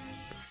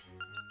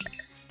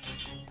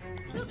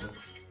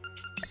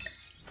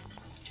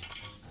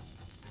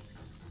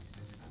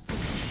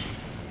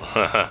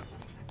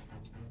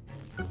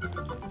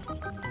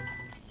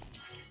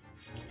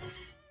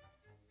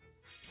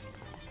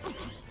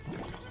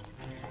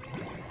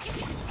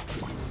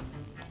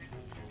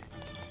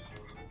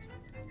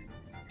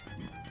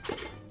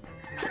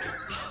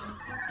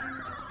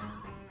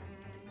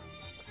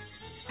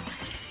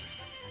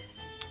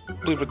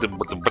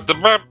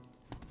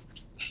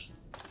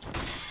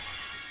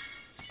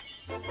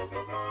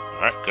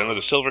 Alright, got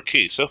another silver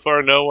key. So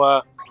far,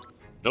 no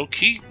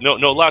key, no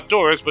locked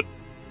doors, but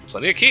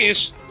plenty of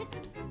keys.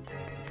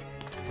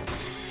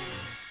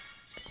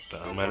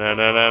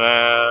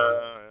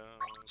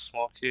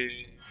 Small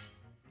key.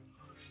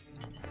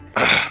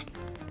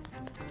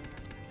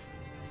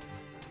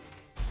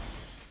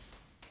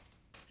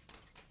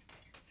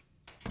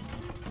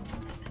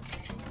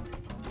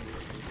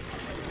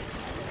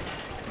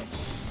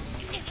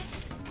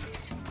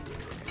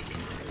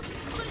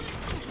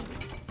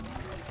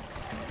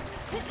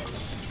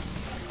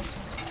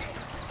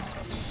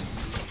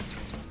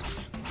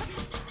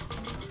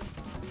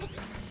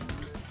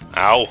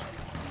 Ow.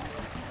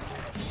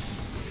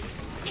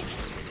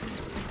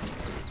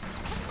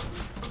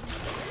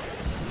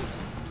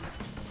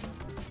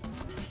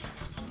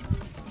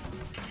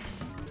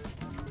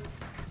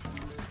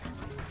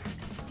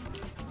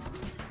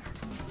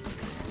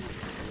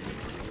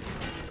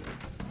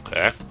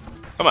 Okay.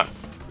 Come on.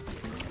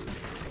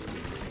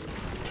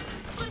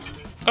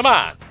 Come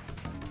on.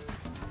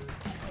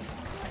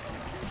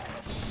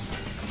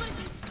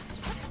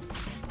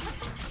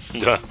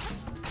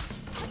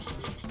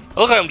 I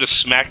look like I'm just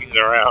smacking it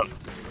around.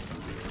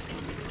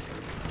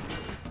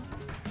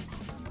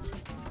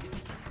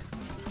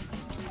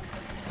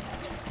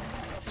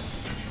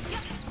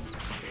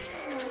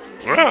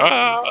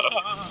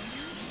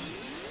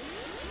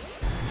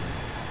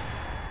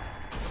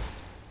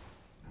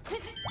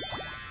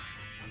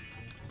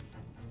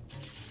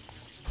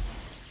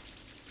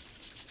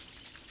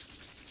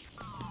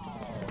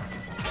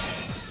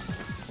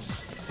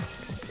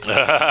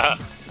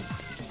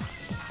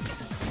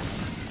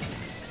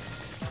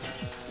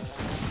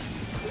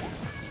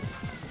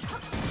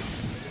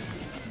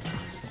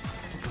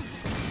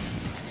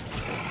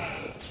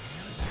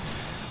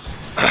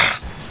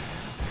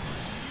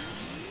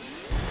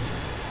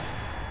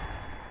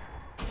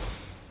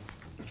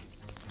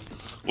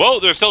 Whoa,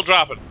 they're still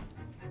dropping.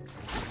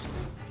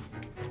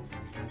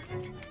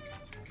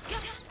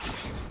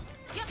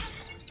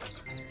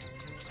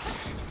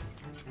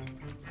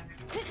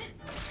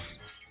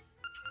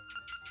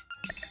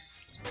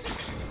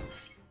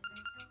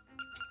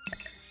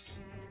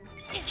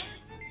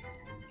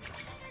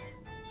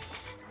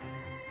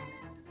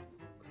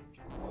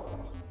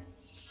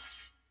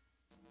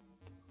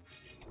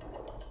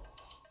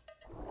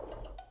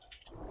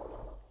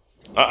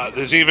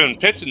 There's even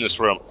pits in this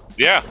room.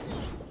 Yeah.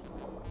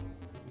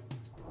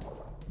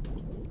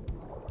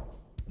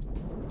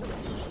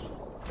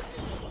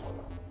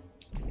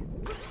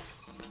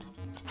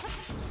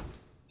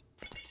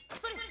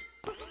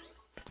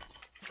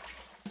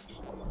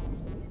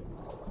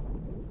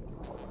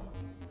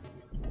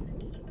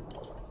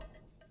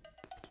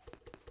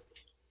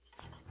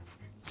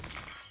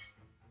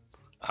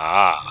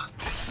 Ah.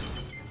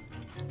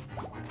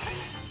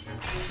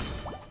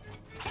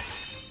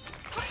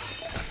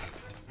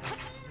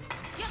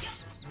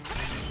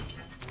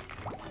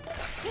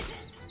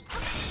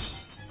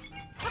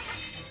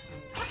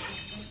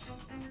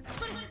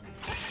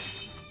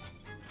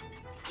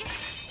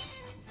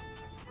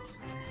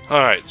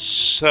 Alright,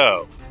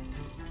 so...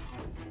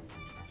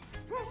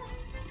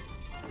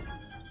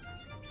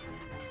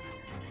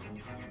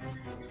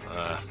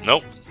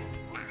 nope.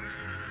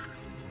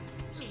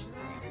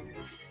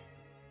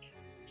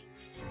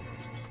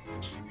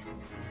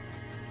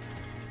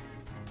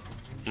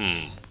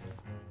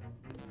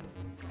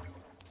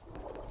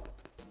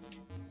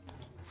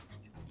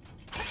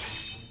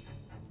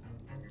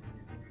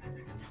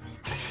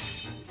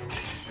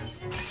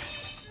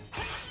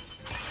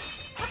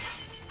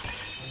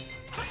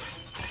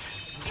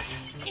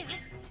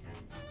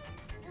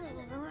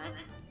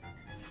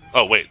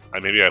 Oh, wait.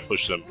 Maybe I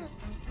pushed them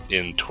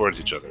in towards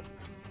each other.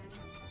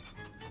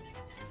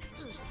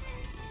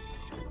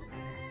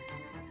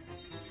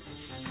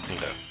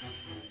 Okay.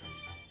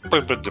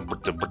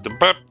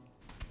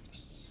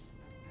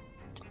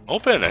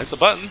 Open! I hit the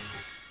button.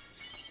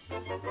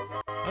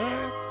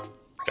 Alright.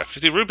 Got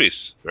 50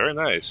 rupees. Very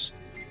nice.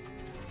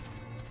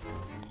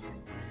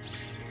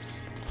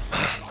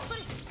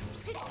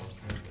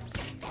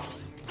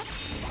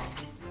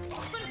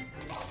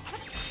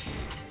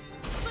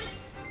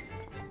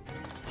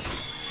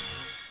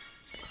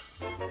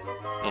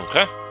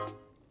 Okay.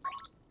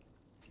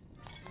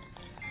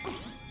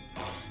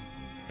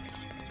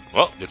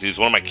 Well, get to use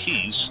one of my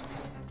keys.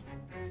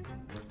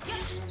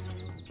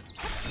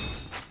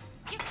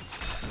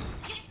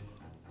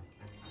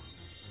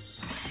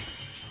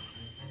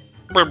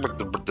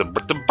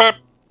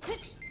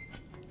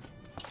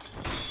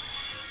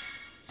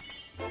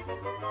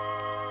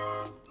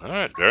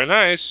 Alright, very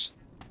nice.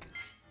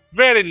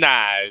 Very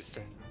nice.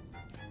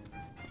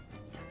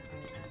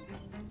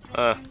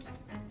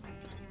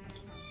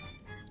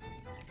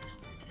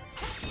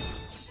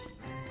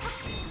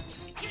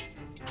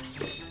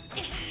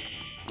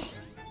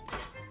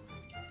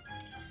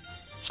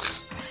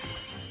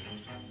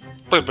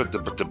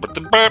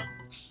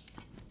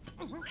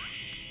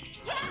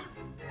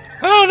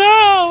 Oh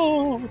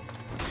no!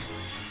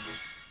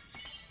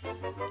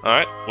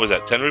 Alright, what was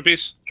that? 10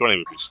 rupees? 20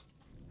 rupees.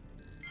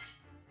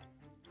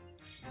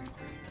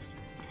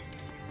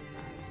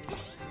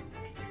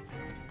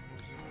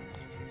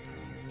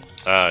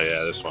 Oh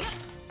yeah, this one.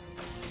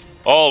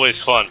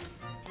 Always fun.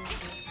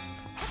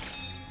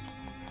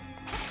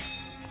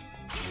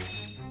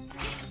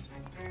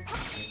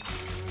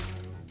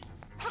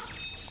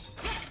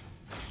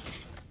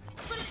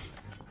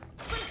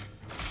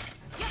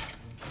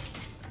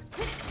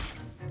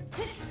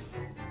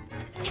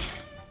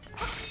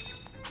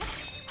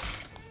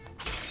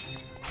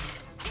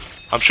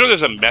 I'm sure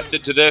there's a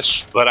method to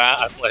this, but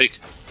I'm like,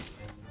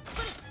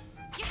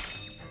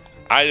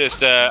 I just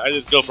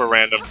go for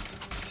random.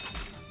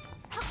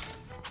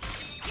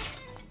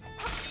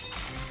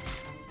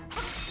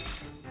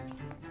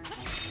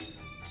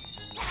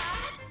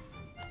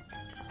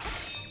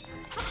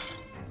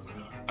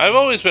 I've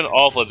always been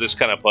awful at this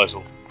kind of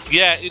puzzle.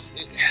 Yeah,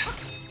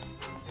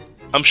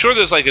 I'm sure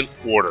there's like an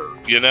order,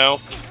 you know?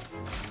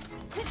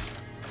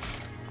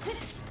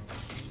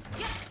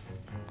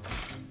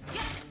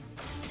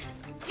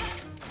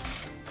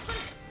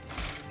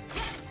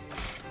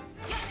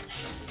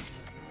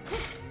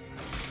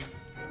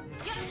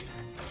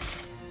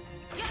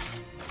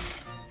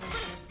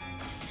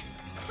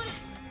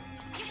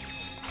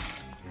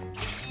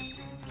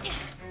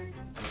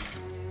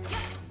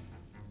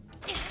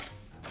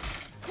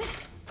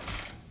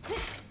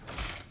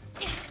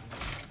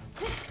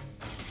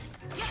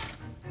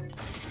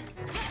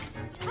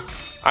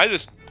 I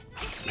just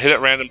hit it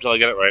random till I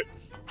get it right.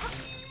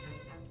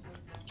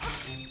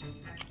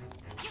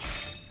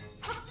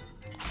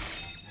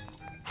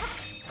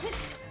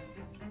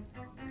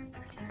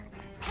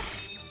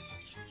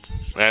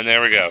 And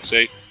there we go,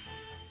 see?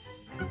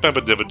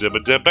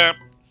 Ba-ba-dibba-dibba-dibba.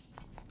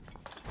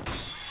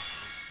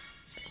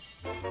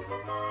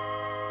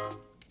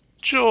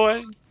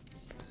 Joy.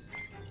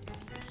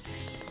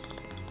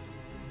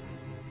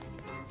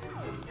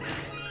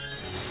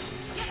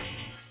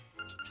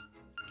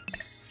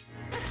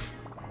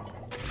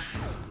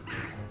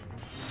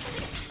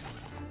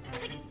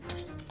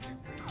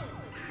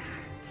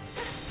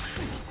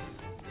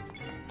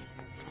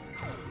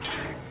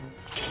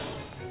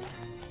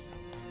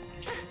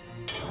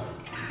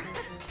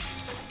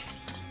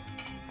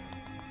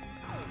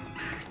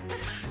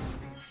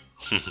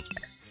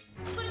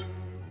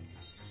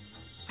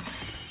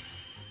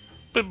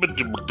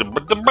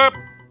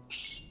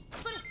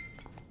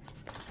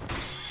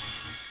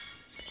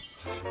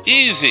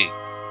 Easy.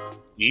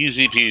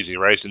 Easy peasy,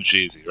 rice and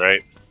cheesy,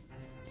 right?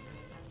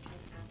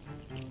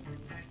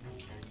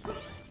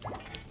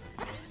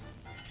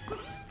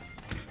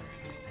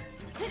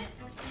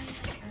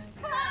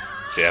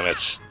 Damn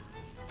it.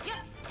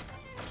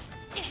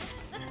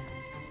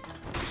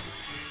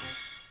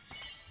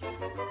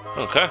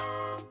 Okay.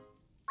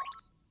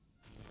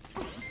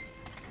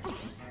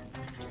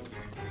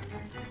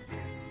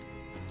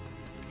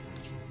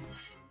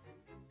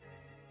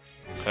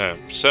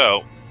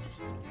 So...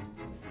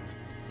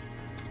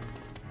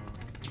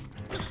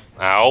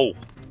 Ow.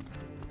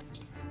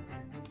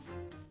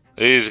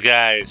 These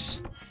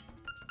guys.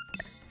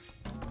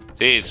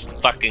 These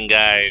fucking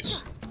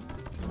guys.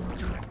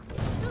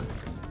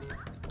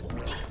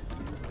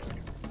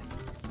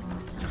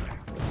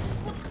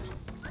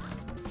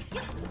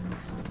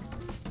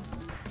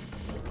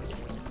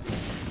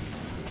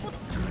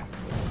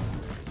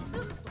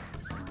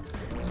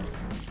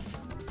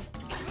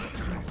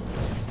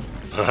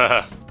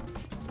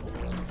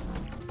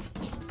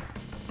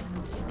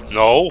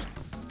 No.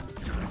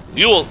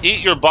 You will eat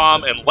your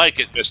bomb and like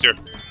it, mister.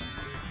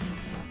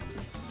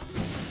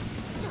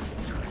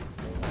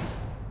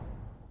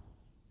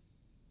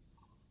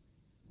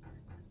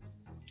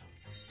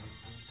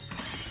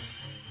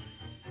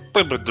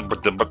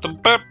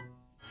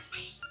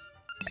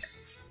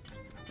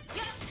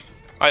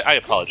 I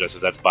apologize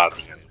if that's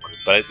bothering anyone,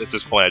 but at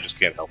this point I just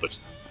can't help it.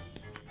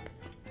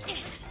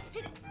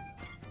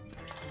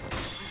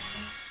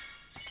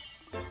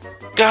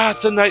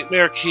 Got the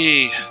nightmare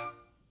key.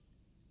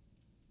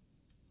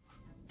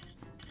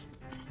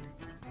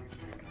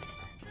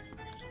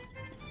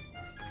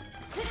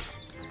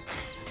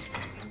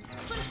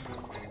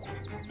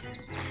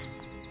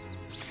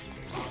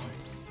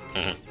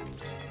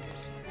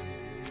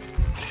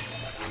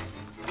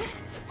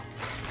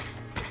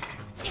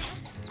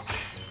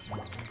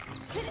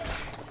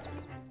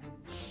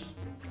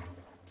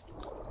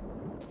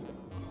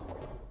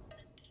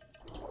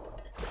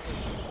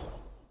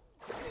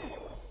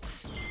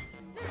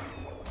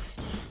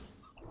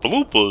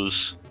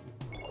 Bloopers?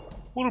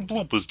 What are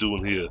bloopers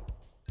doing here?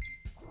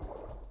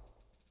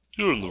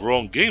 You're in the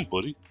wrong game,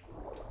 buddy.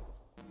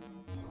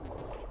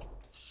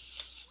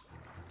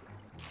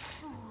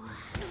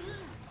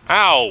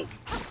 Ow!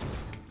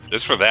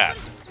 Just for that.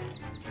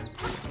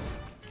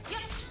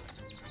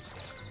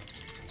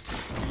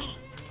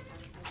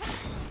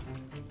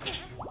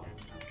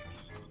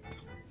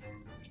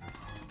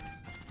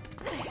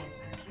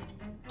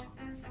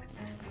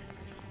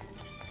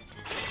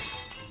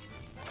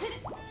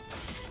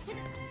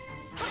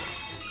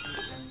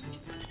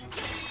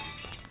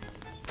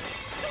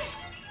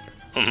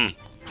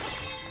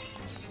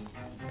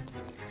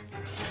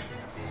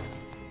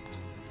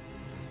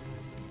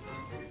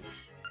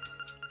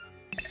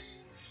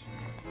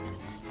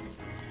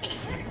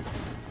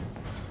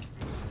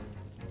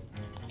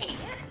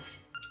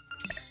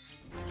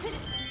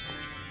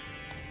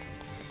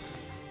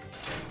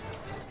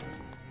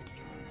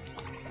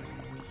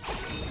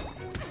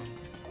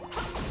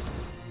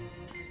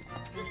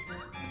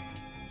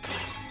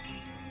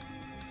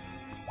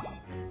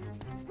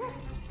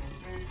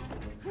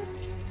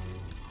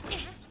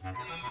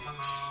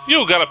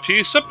 You got a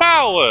piece of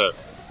power!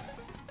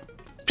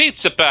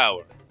 Pizza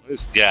power!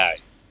 This guy.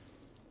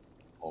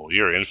 Oh,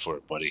 you're in for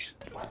it, buddy.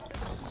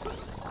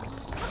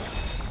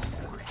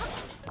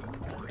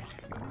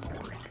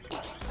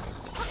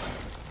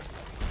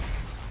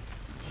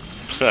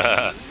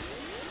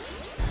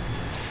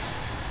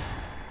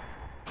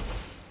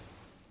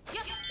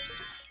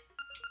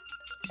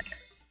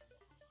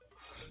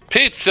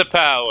 Pizza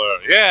power!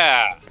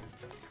 Yeah!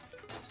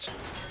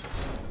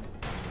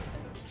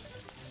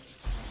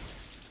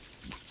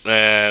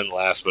 And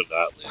last but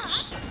not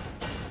least.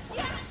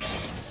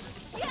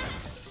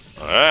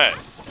 Alright.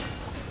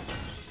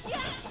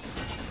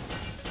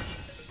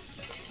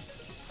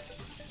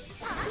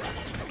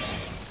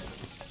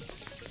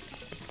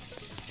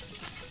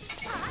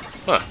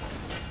 Huh.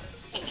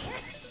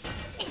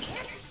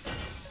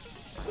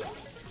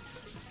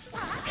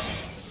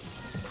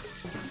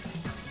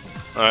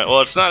 Alright,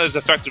 well, it's not as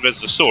effective as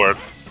the sword.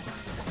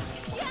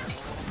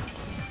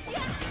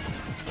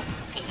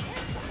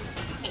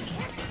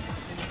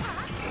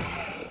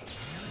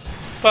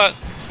 But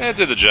it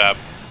did the job.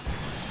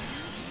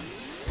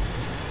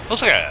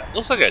 Looks like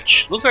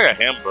a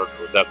hamburger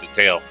without the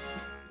tail,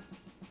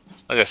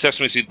 like a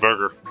sesame seed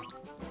burger.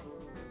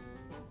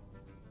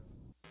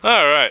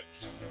 All right,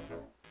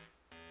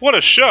 what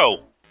a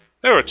show!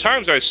 There were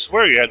times I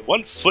swear you had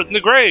one foot in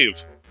the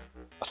grave.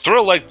 A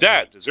thrill like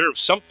that deserves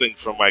something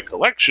from my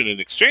collection in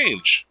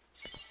exchange.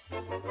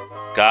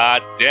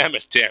 God damn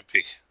it,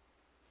 Dampe!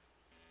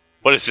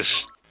 What is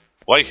this?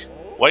 Why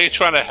are you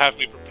trying to have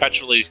me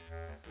perpetually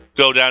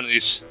go down to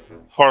these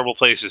horrible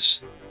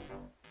places?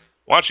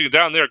 Watching you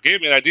down there gave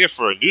me an idea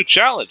for a new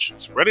challenge.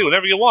 It's ready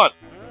whenever you want.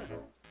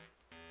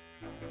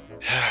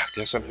 Yeah,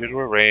 guess I'm here to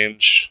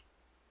arrange.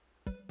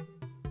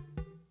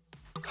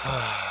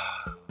 Oh.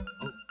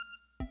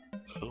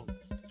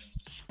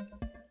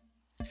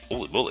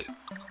 Holy moly.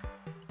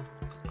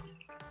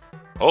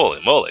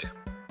 Holy moly.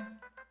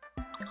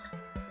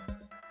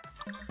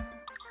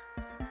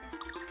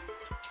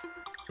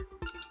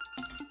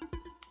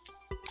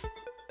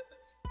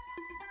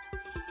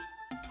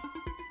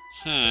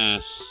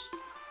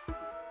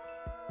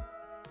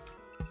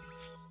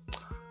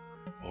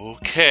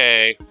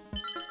 Okay.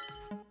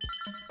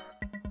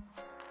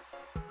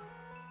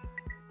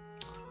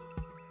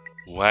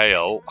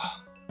 Well.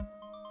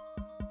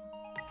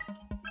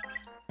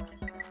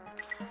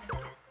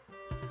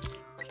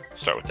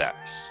 Start with that.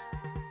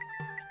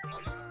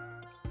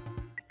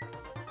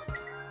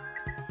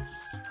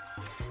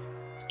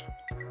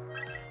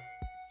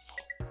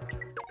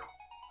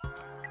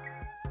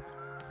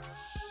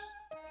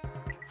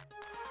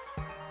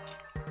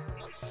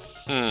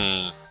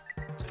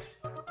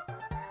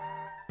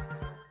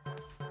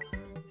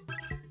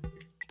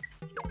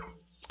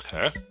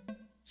 Okay.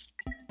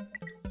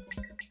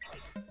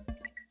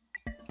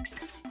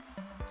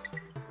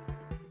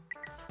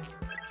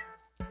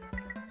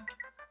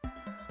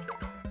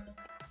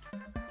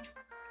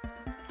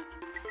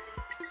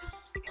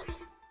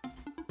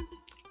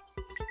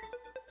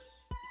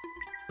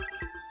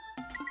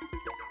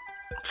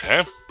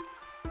 Okay.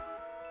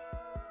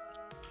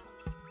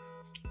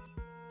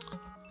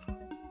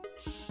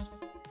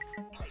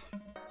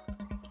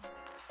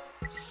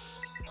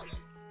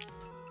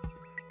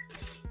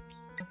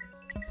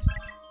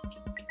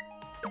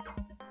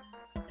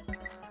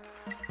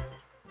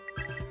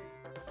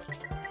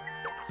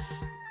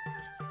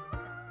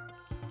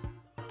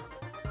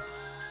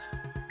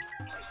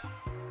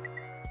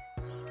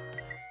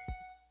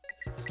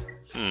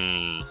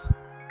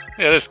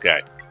 Yeah, this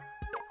guy.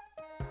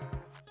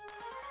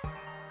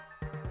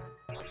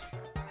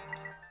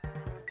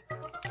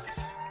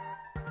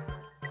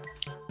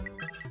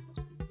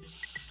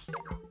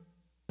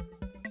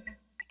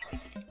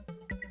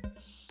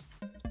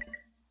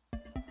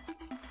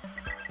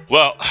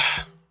 Well,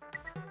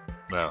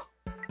 no.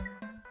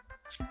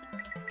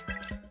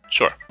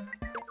 Sure.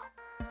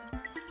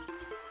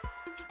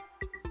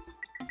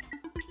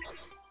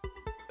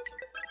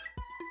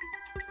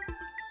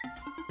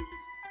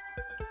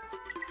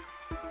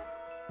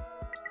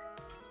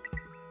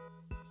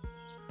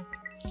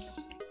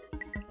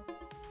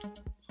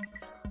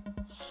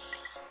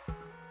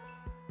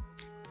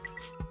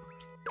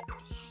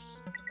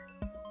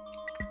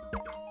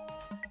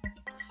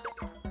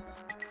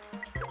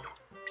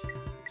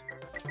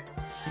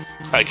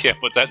 I can't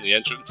put that in the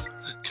entrance.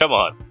 Come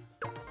on.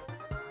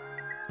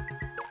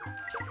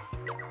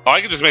 Oh,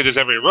 I can just make this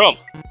every room.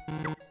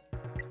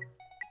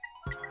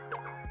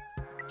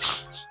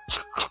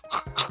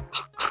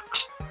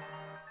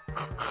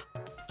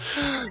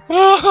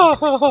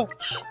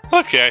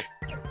 Okay.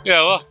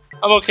 Yeah, well,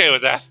 I'm okay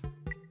with that.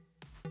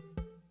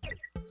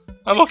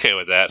 I'm okay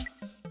with that.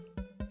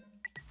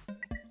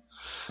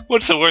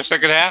 What's the worst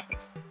that could happen?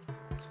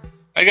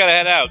 I gotta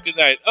head out. Good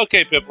night.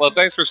 Okay, Pipla,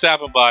 thanks for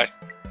stopping by.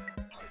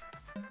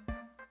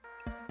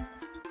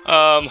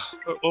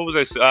 What was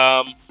I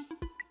saying?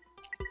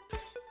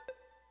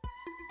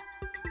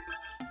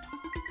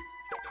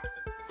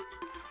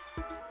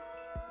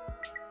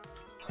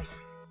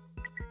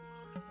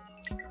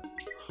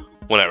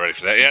 We're not ready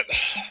for that yet.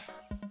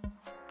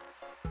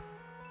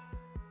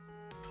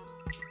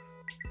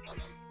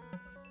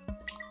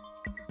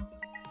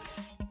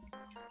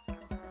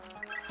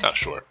 Not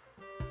sure.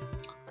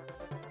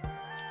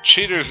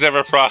 Cheaters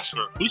never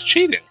prosper. Who's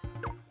cheating?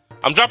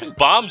 I'm dropping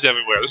bombs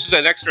everywhere. This is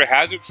an extra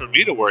hazard for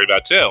me to worry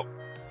about, too.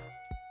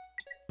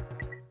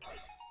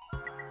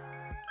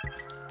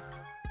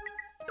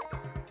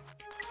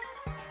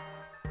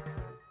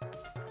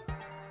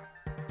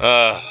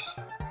 No.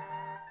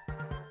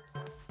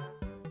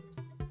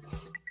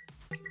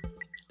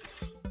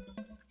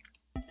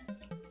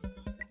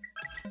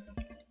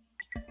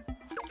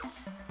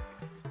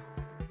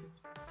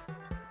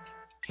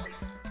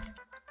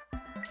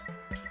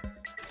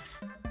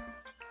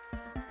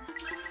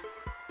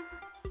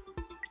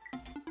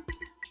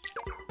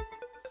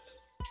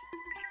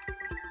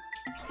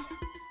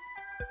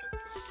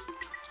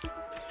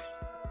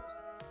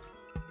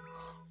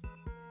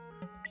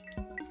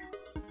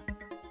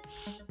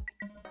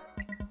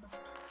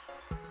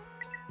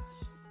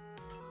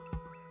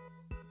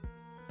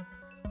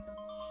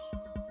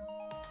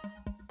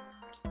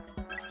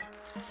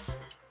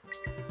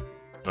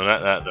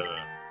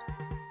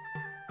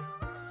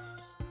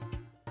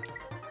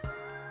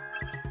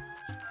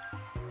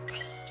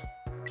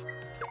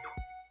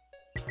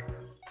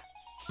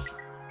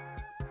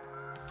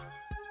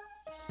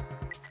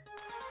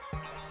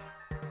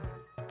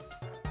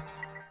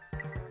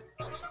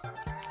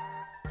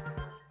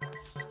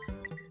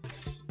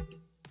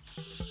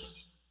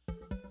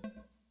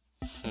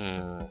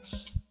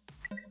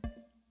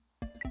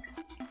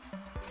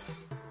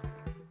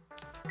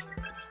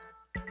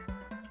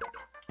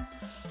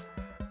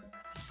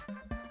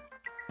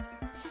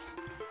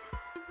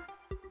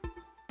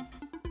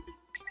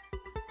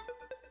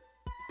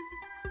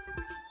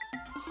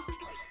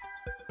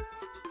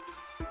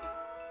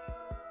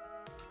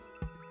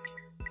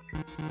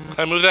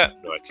 Can I move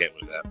that? No, I can't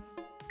move that.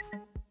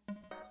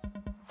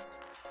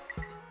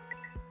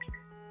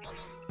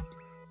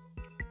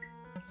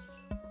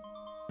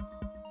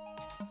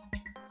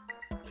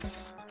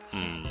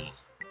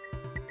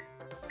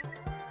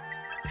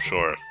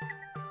 Sure.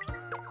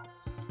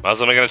 Might as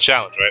well make it a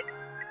challenge, right?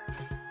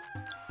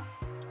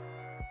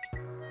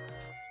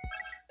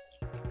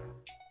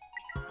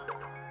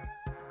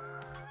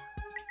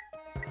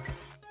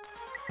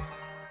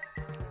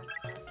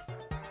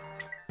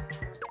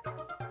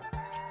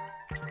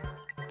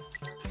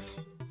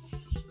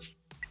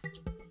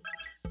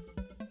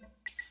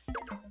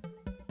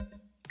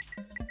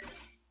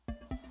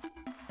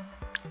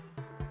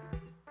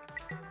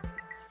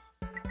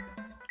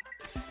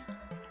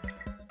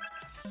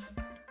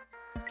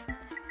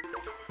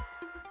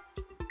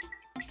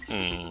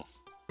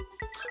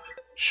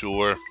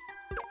 Sure.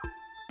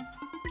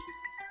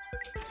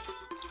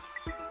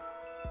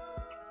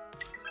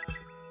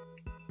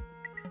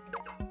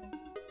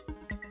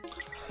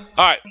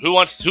 All right,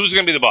 who's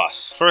gonna be the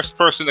boss? First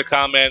person to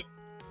comment.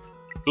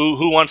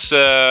 Who wants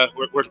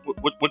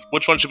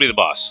which one should be the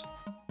boss?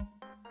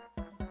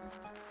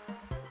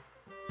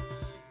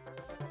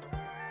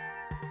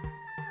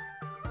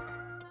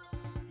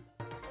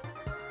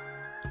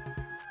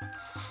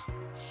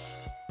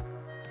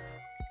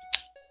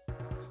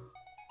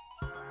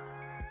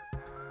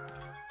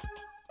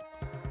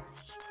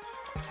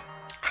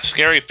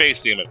 Scary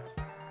face demon.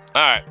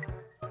 All right.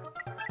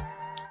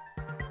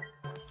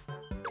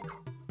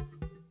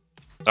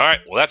 All right.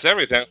 Well, that's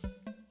everything.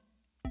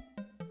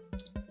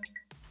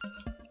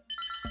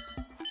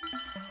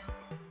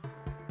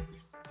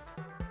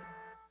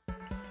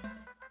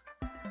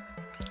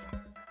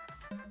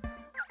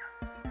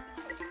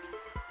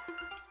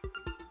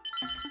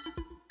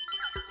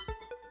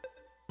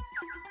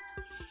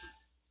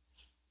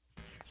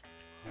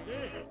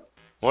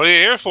 What are you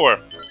here for?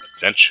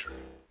 Adventure.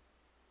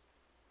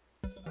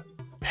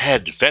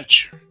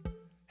 Adventure.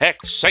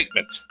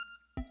 Excitement.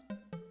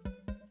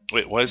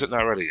 Wait, why is it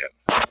not ready yet?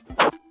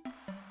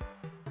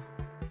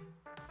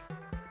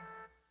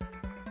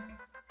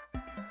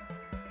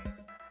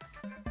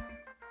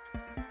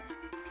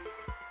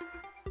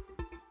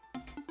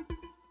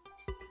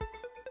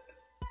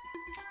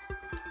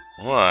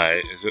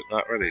 Why is it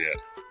not ready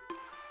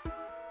yet?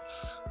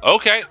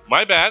 Okay,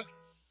 my bad.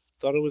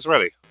 Thought it was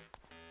ready.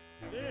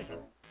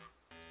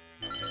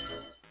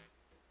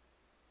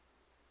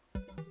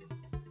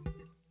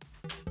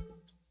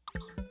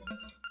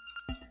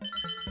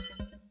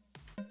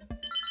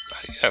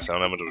 Yes, I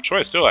don't have much of a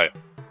choice, do I?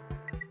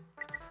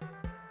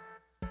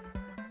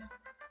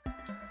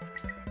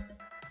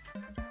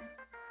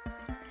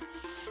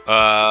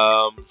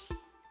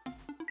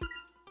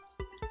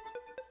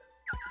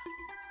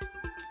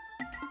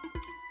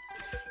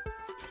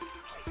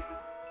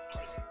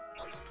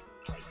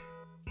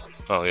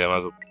 Oh yeah, I might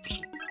as well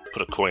just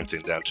put a coin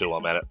thing down too while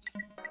I'm at it.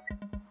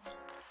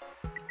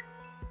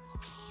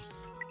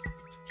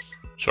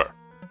 Sure.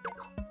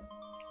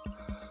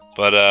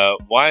 But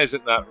why is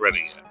it not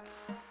ready yet?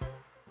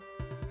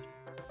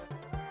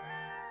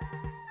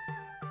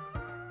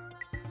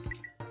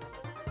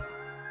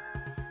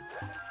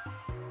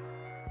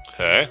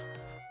 Okay.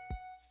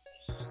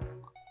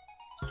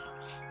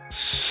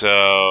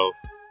 So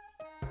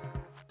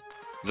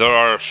there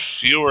are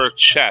fewer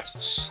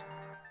chests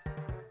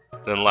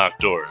than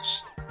locked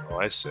doors. Oh,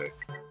 I see.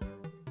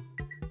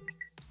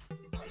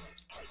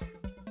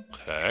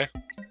 Okay.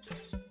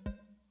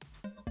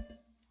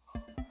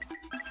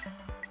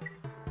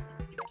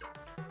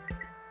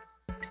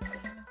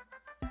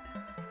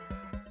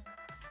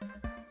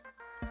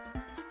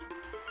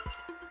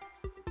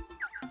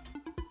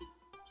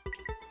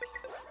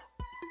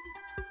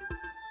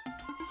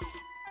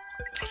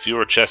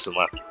 Fewer chests than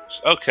locked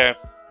doors. Okay.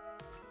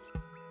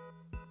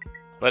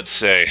 Let's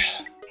see.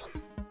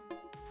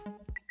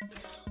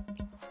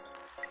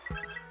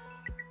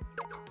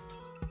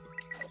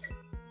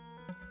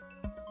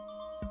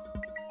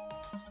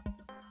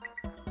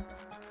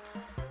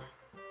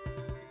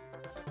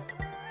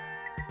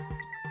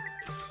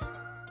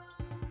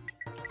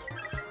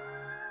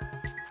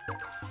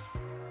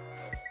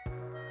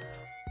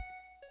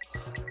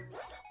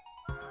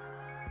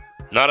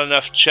 Not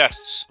enough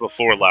chests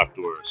before locked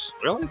doors.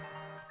 Really?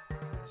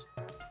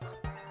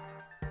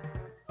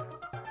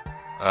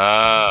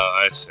 Ah,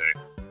 I see.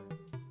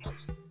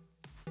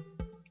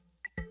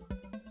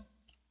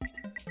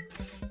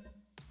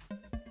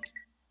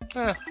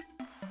 Eh.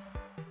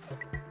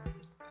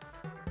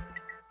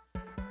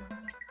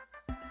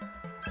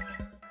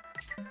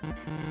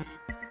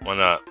 Why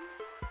not?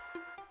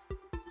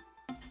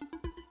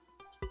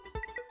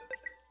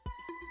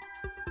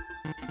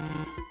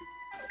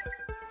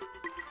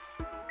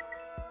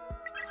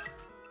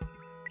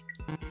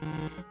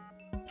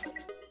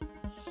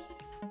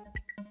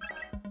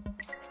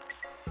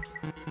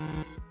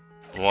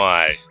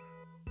 Why?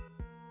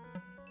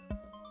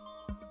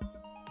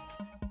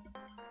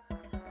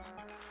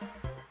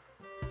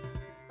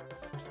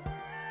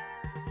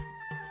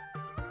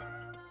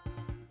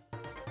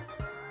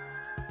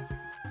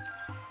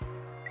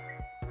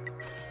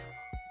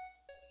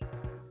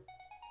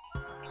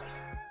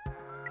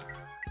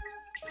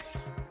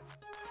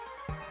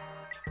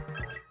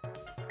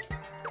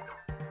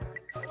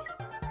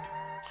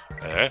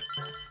 Okay.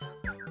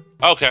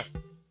 Okay.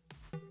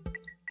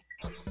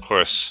 Of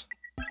course.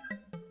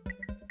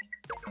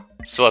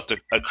 Still have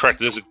to correct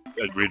this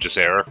egregious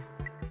error.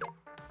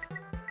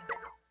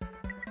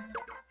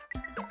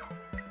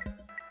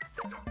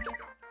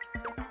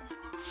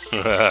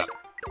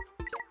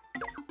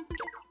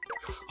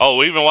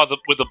 Oh, even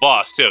with the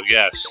boss too.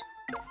 Yes.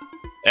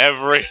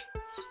 Every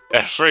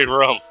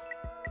room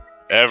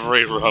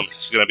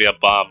is gonna be a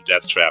bomb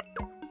death trap.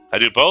 I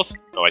do both?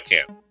 No, I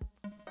can't.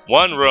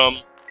 One room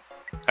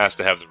has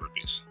to have the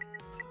rupees.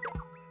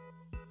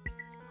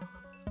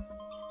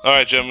 All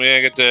right, Jim. We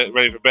gotta get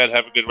ready for bed.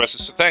 Have a good rest.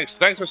 So thanks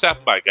for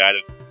stopping by,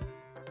 Guided.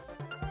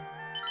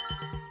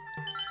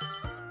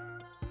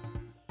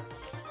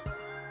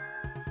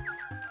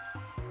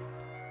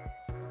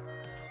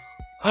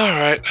 All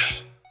right.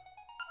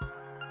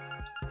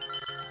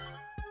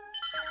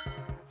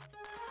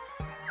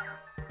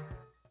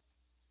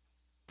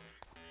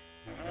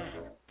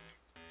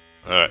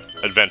 All right.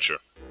 Adventure.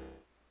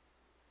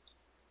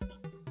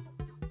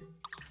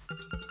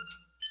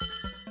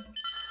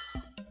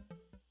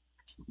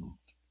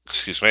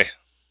 Excuse me.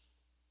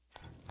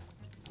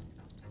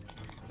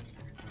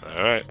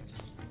 All right.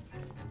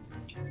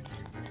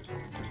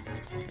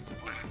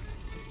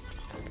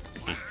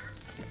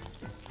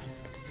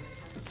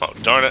 Oh,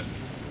 darn it.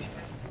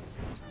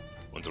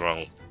 Went the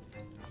wrong.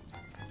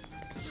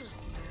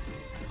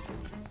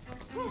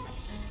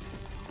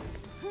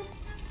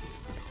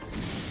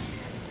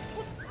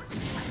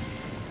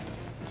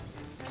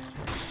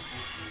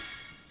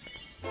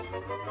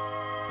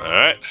 All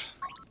right.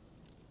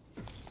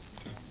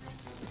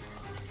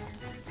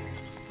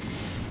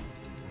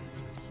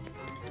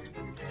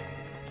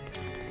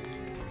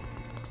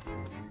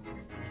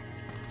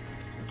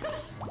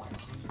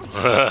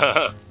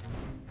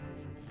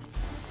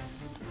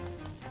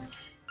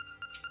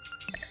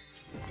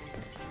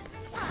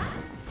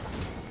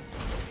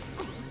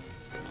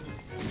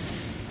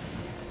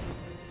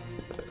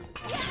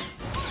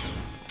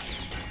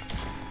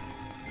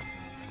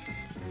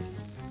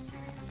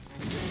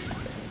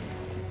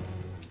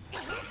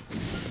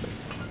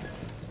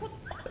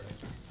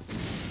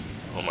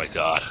 Oh my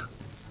god.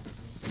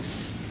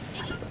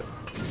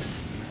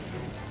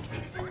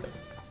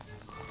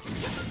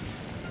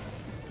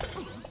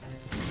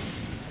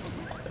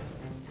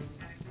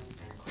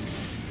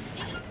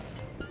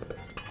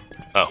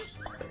 Oh.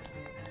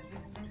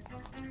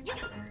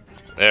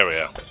 There we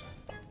go.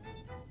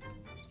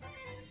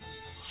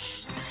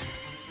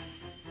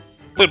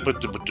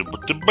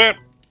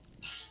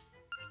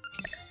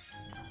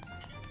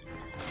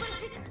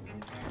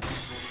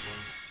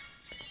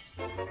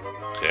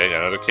 Okay, got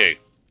another key.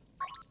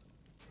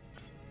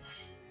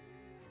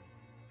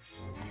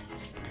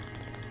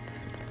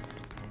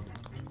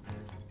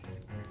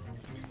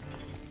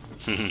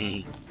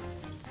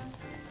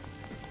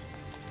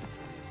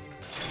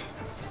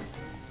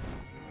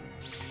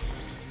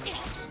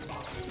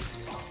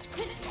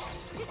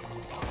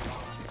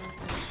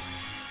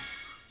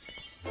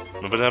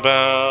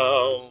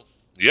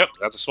 Yep,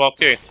 that's a small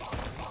key.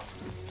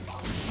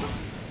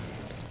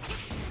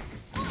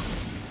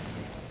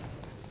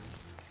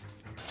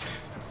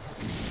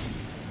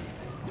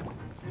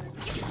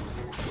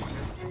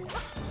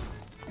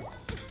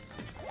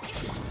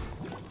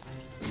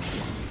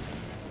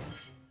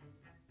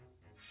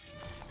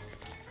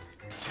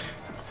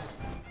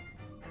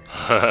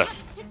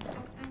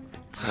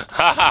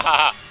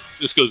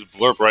 Just goes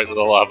blurp right into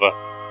the lava.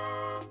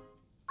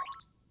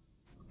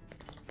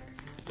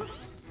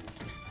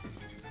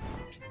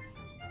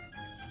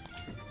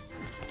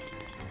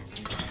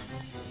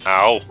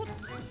 Ow.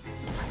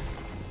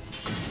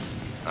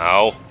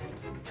 Ow.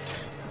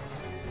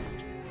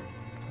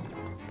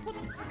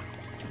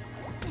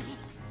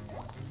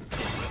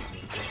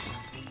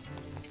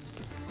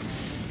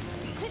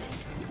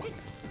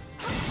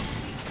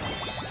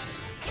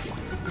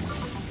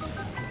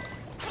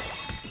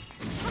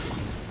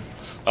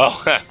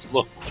 Oh,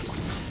 look.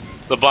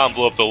 The bomb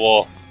blew up the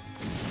wall.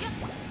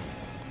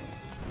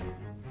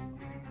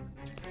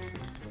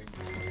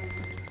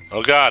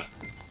 Oh god.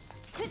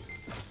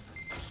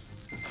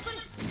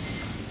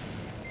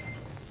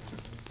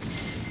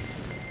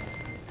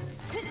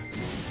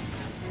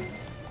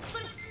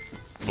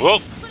 Whoa.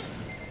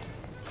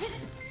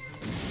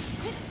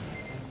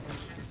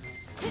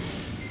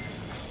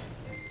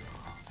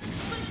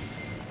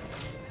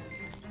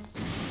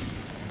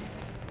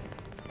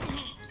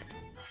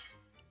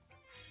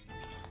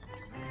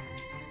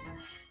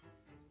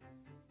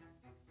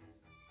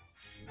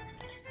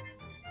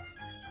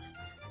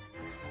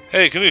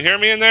 Hey, can you hear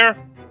me in there?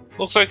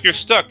 Looks like you're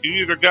stuck. You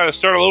either gotta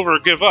start all over or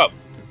give up.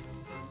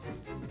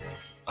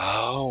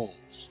 Oh.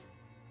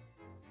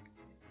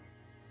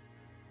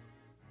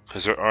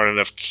 Because there aren't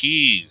enough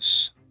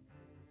keys.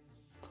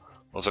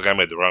 Looks like I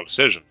made the wrong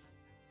decision.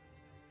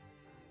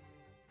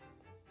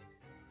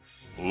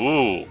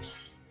 Ooh.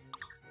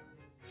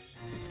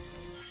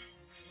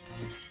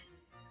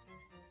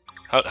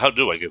 How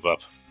do I give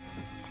up?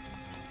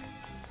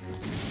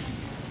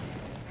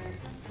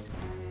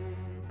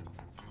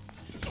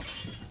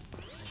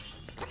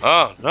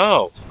 Oh,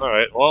 no.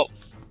 Alright, well.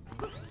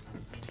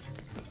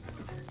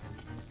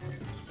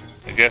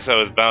 I guess I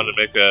was bound to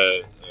make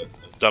a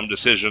dumb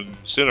decision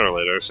sooner or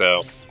later,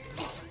 so...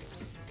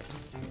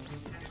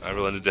 I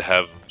really need to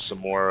have some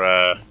more,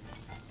 I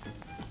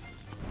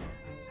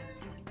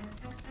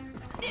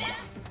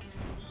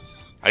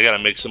gotta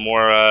make some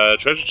more,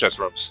 treasure chest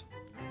rooms.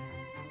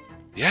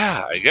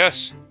 Yeah, I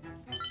guess.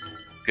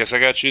 Guess I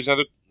gotta choose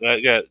another...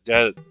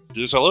 gotta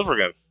do this all over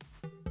again.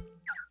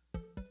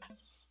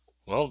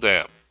 Well,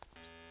 damn.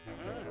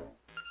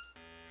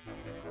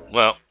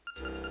 Well,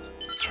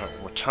 let's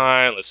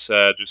time. Let's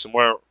do some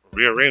more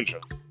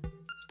rearranging.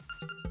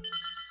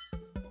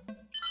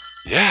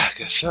 Yeah, I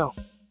guess so.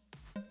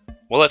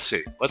 Well, let's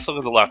see. Let's look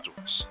at the locked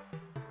doors.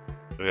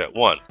 We got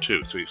 1,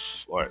 2, 3,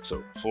 4. All right,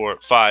 so 4,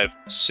 5,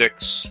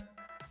 6,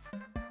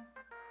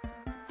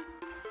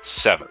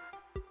 7.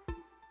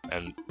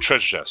 And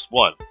treasure chest.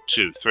 1,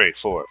 2, 3,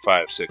 4,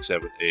 5, 6,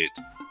 7, 8,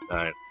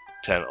 9,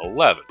 10,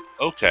 11.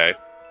 Okay.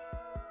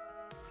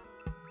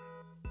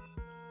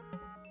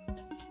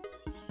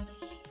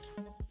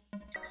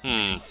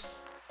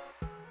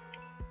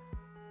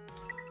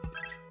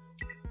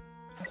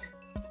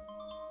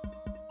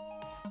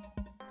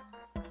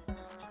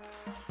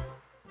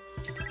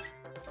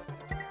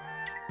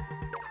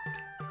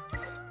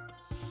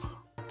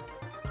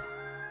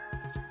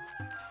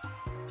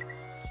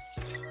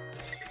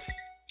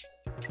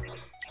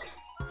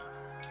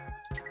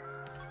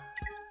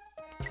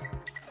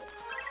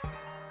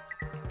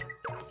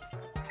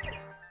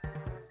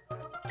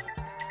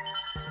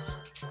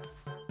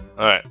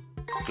 Alright,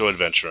 go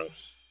adventuring.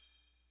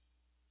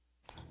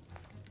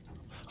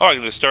 Oh, I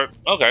can just start.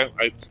 Okay,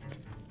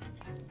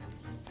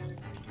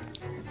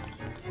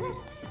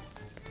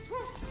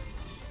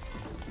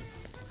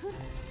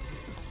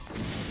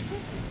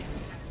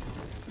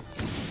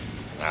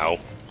 Ow.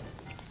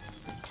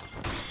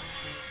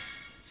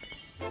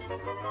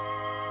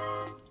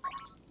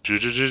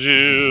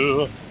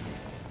 Do.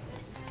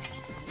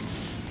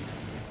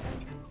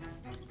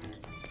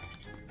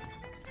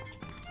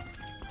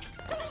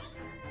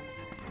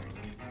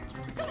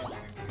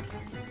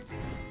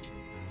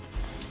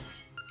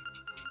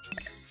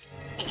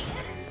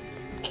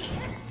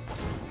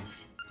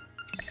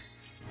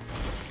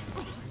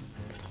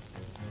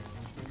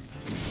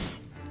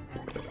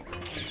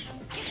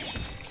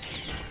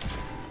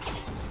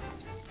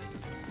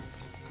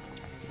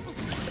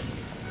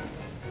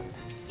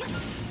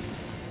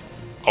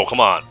 Oh,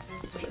 come on.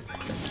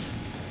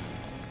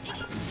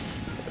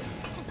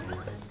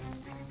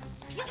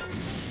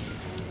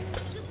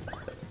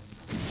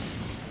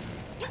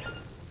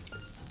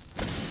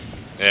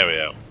 There we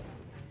go.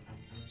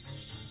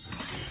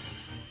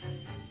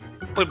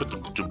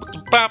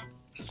 Bop.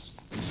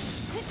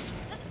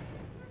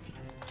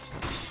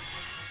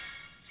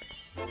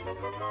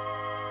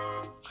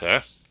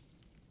 Okay.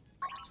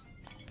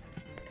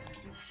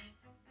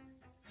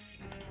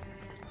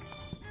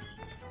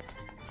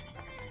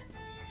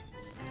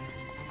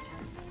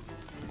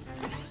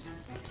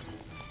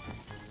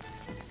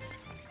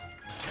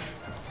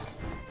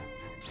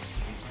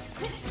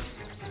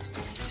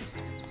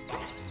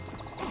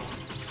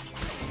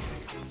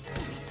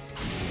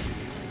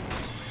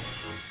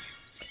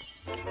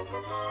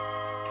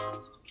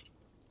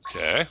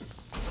 Okay.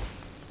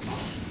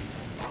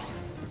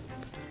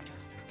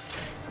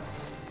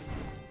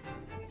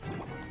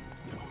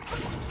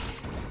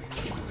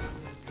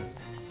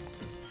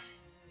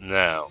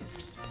 Now.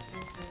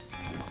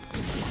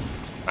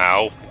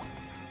 Ow.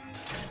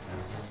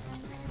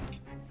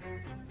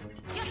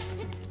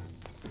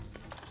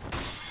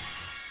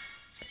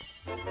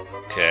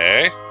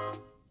 Okay.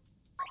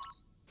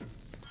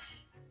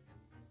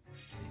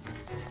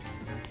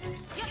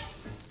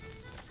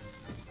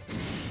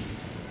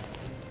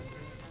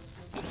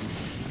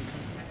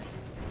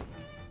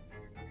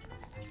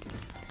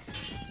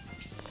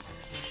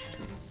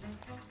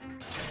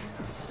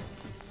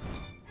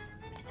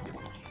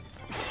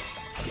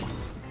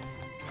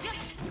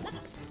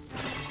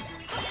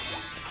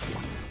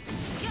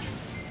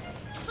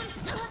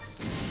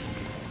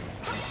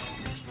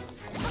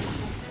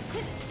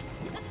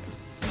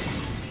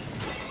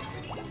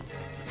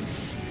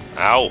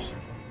 Ow.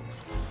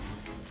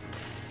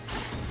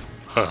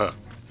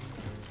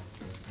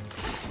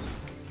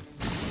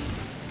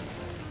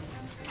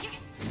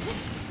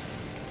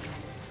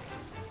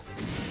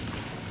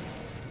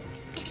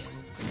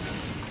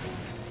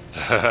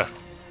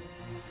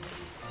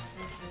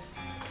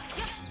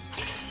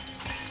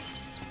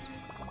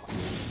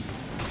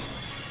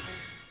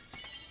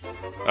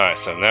 Alright,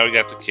 so now we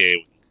got the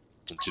cave.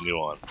 Continue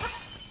on.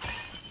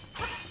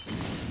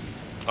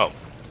 Oh.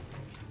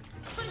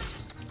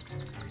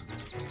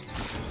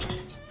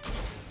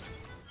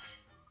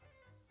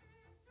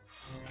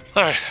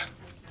 Alright.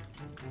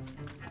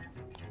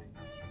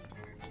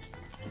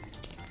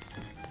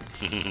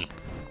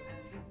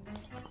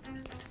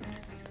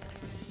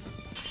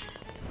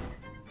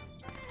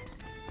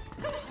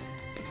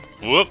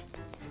 Whoop.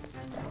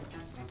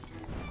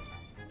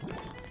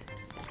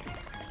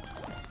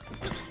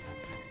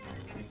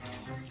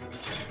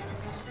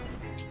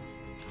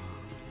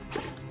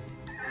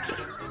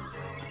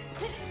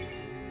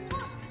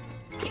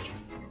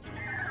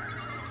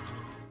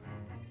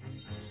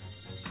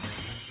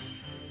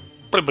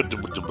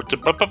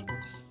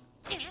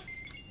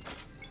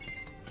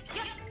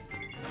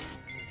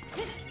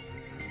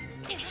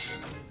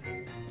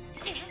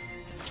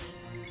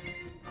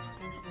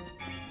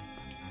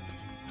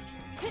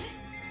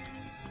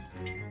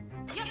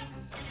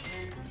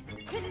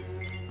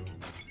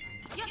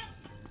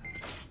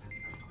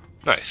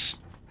 Nice.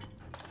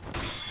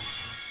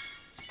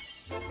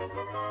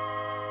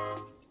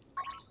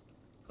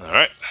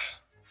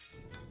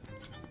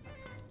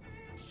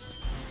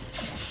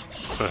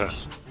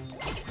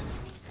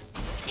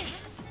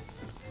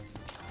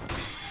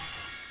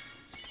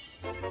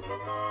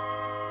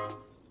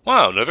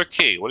 Wow, another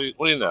key. What do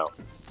you know?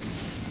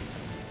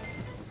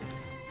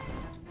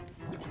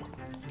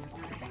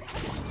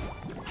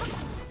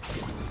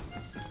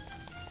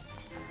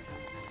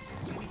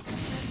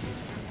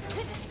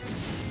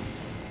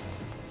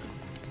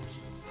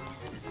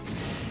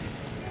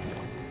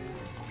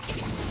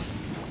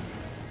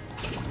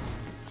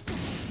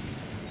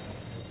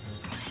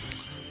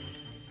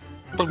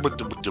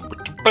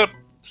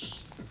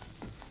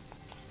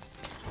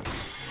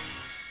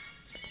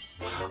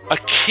 A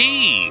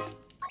key!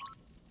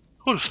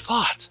 Who would have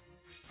thought?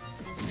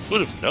 Who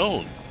would have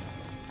known?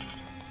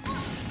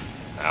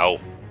 Ow.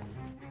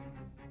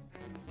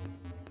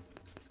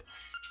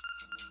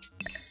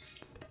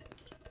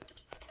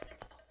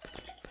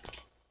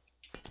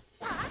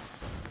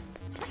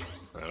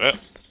 Alright.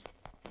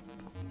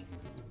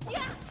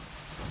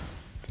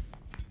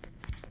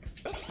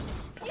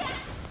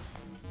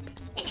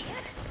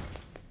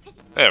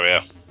 There we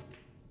go.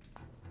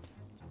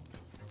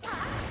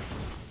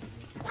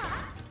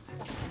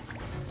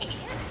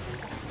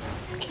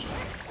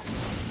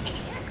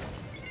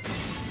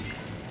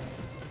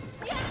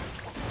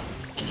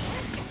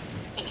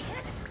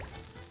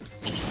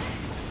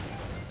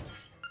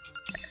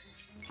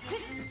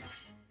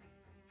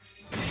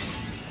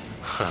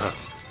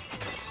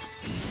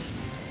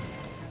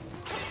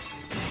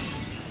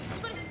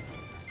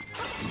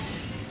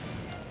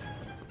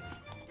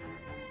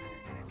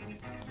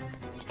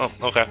 Oh,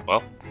 okay,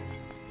 well.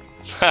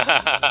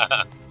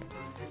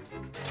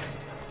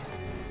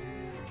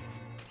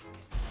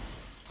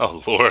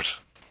 Oh, Lord.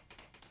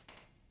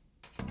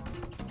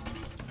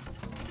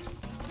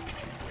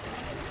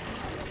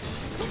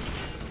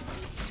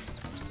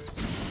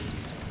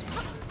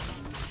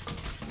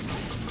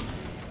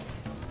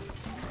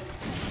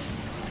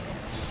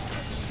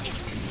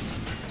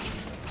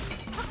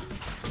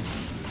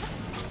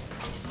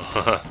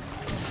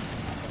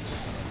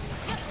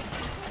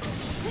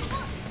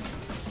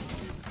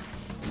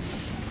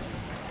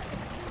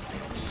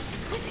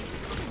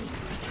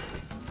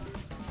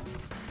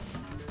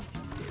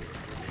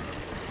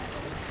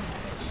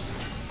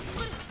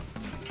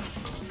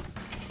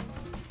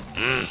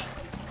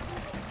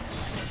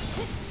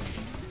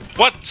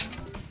 What?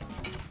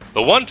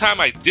 The one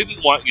time I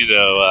didn't want you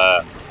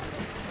to,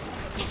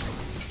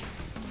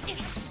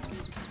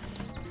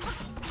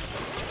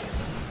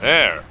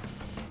 There.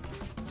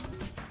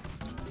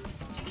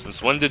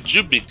 Since when did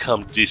you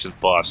become decent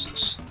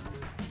bosses?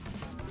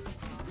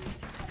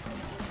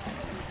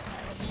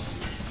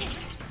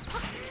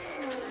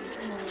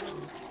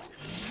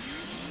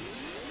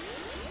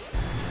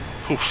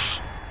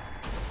 Oof.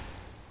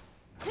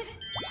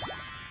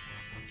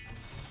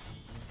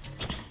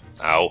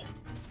 Ow.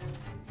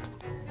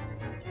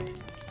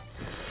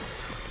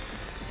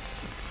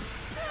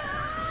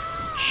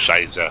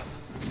 Scheiße.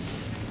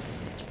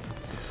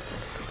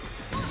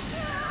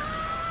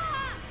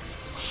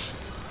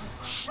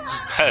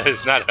 That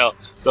is not help.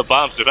 The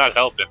bombs are not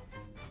helping.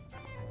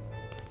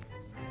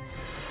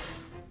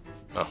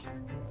 Oh.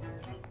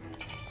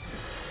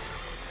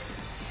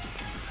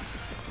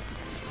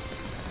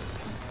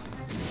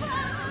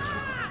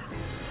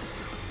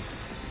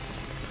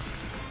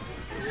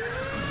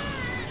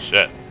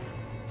 Shit.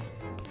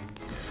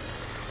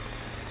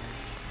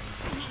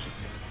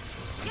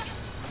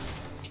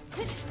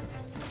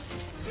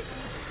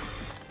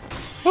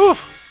 Whew.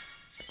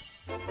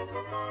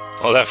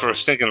 All that for a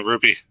stinking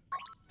rupee.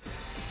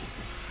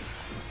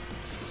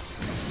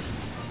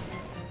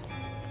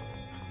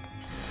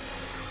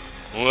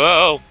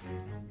 Whoa.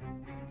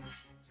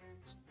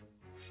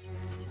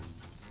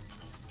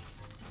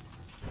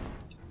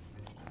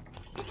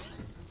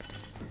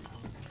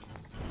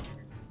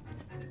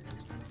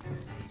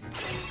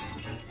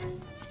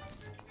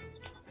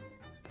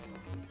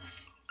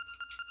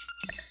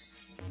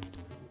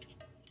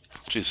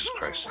 Jesus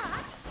Christ.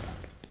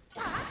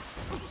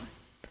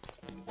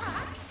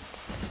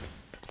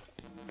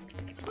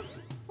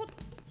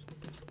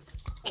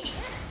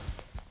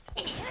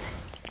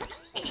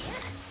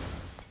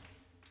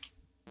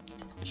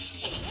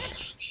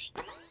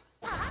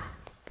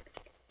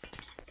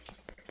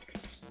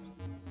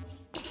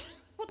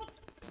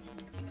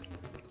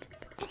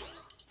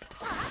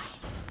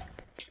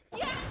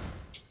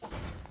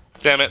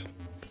 Damn it.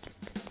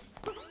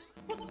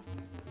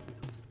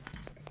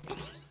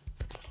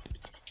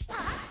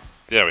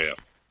 There we go.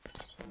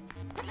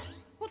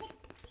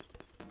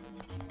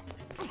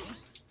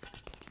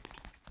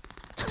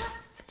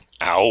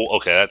 Ow,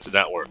 okay, that did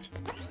not work.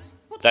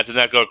 That did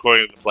not go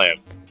according to plan.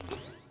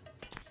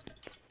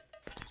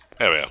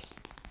 There we go.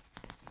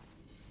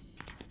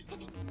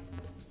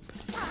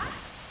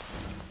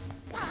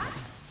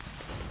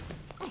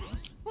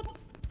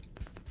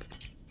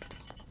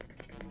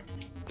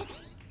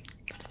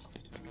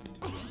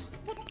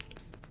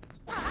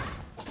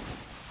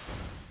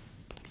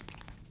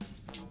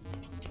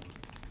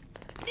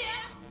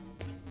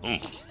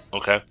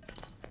 Okay.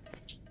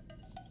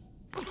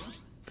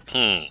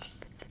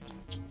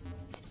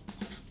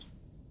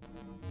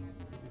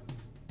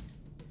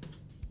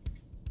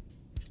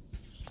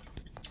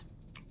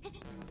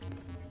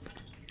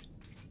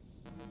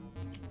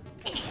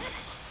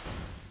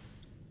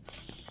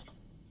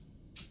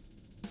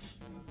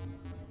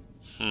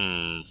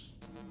 Hmm.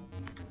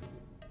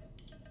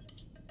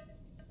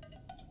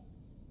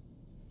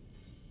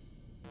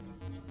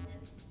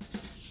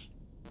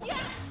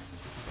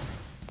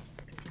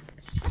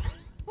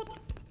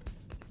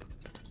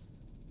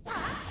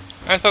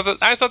 I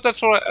thought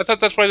that's what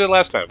I did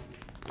last time.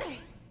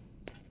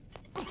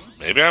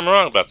 Maybe I'm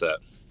wrong about that.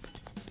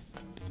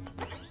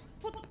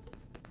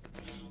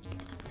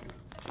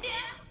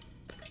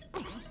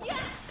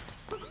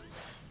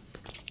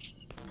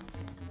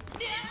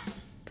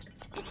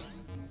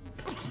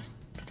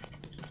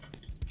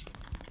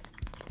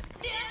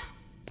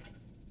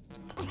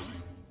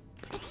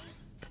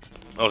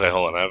 Okay,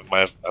 hold on. I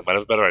might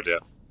have a better idea.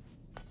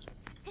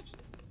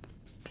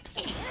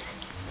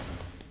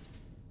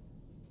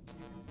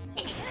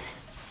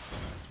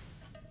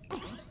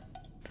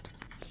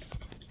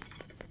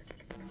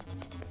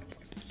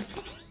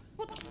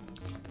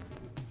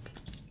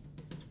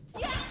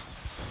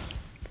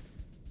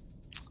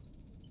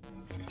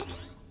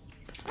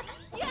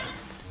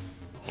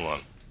 Hold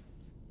on.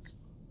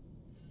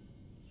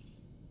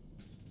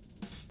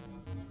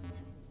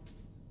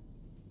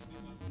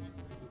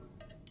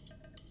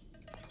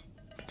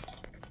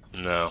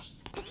 No.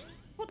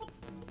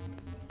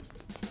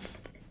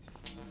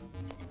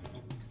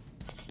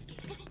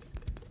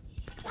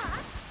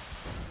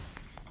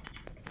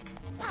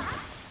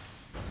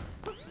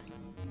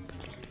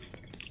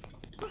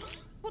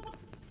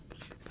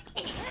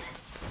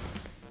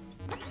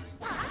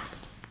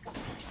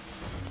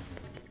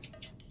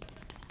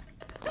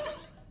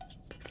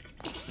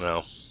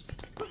 No.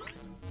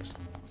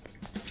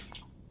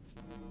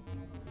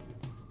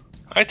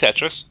 Hi,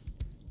 Tetris.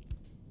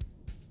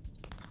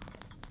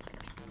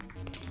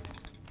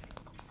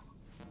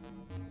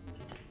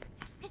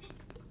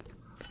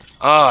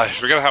 I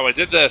forgot how I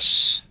did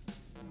this.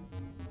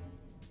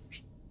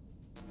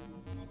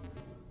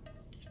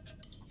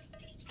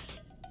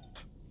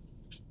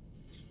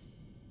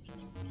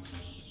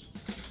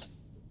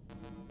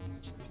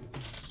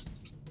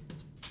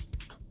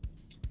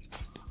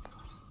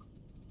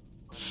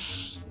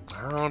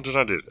 How did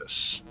I do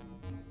this?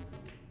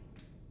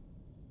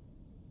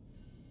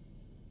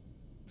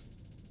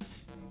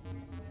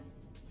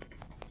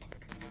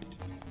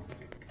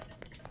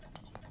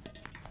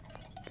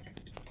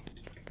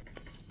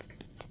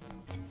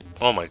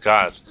 Oh my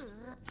god.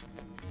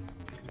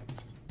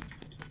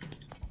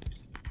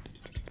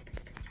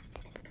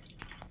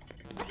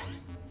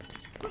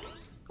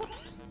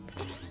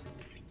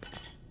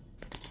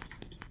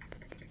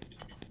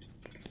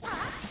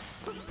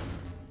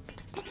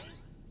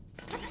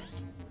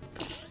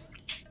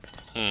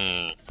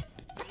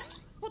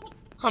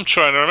 I'm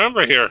trying to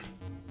remember here.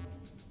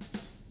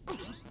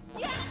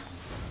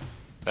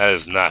 That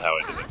is not how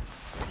I did it.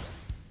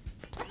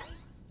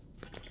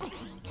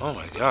 Oh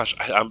my gosh,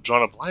 I'm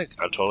drawing a blank.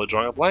 I'm totally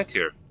drawing a blank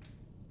here.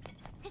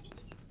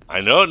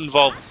 I know it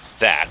involved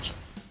that.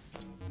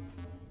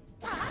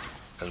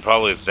 And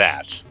probably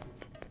that.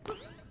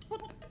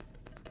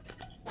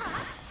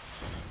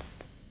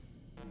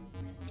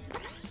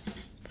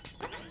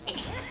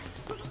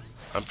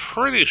 I'm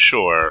pretty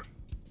sure.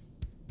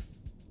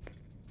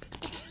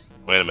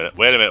 Wait a minute.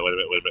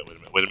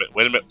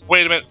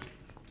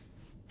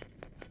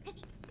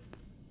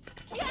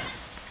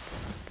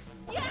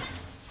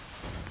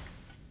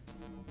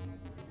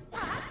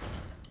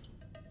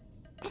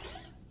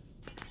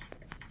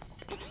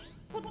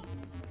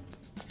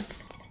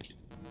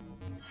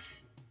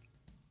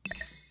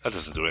 That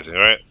doesn't do anything,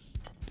 right?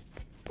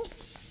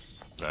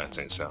 No, I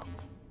think so.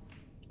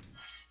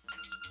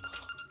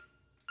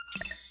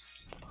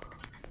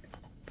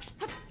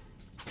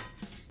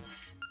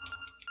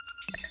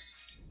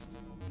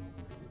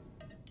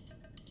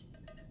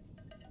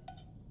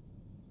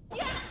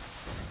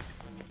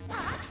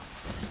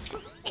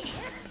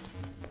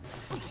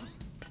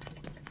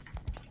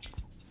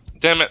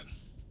 Damn it.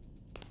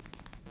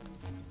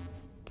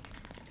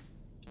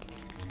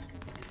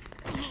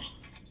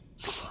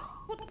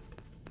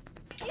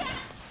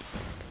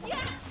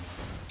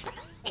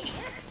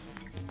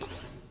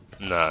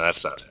 No,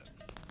 that's not it.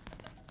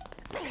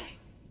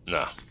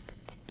 No.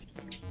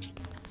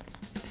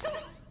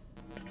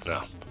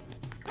 No.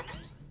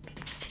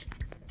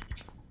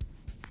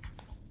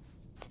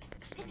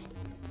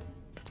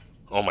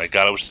 Oh my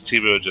god, I wish the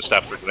TV would just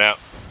stop freaking out.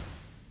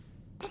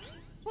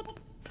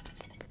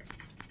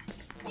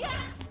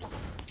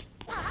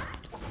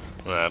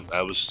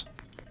 I was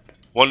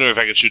wondering if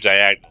I could shoot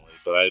diagonally,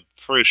 but I'm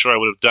pretty sure I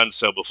would have done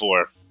so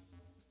before.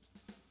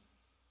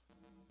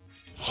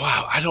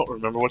 Wow, I don't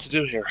remember what to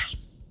do here.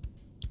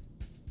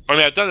 I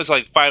mean, I've done this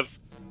like five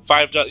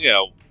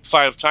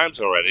times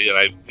already,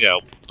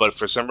 and but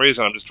for some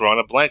reason I'm just drawing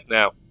a blank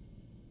now.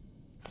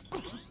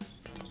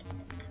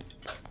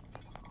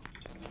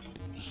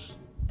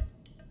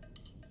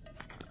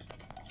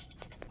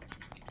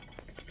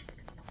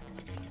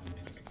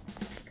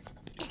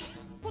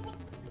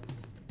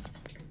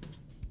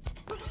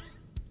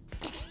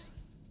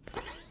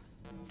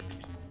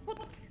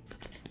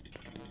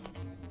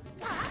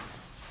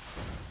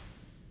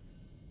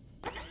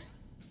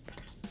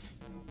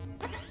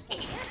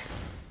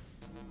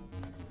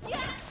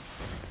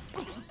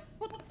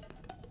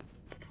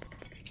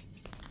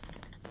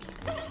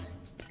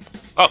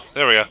 Oh,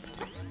 there we go.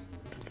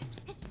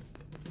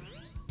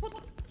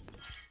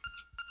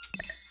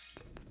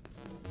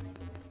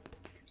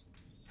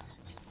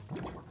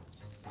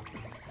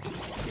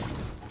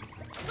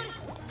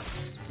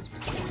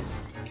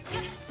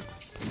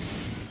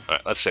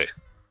 Alright, let's see.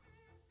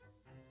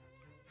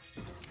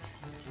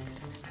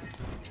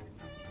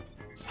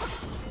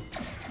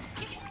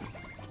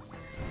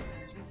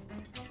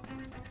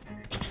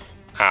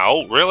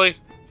 How? Really?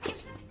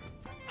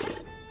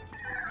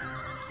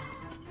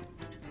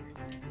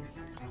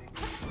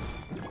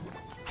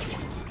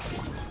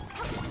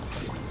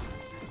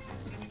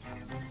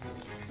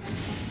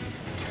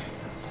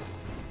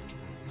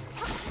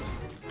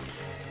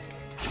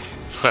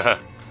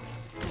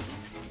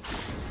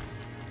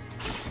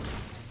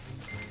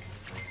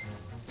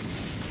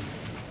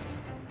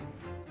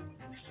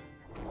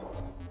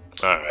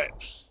 Alright.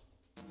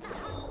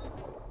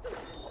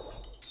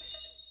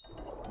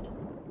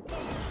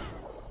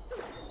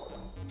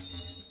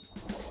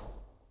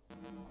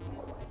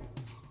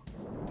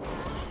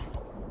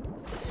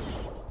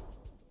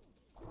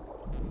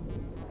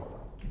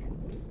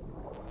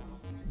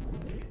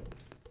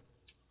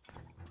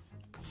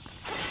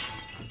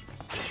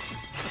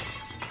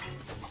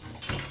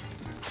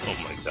 Oh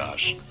my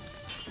gosh.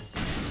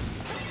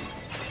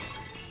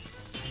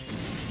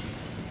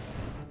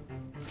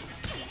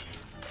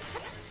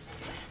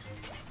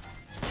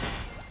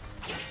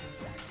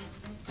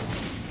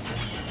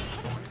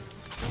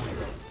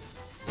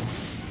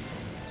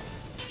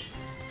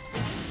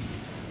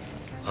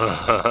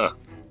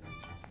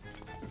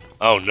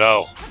 Oh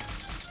no.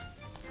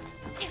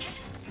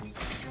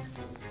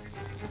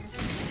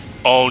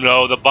 Oh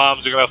no, the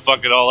bombs are gonna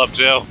fuck it all up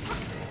too.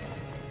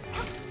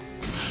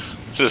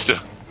 Just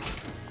a...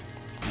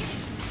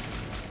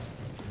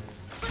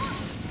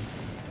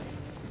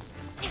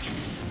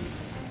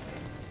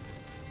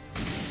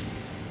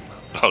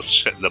 Oh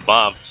shit, the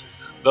bombs.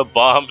 The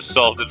bombs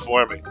solved it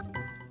for me.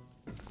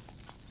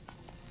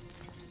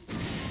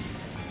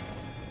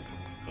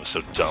 I was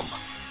so dumb.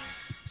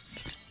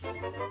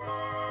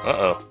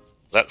 Uh-oh.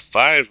 That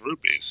 5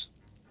 rupees.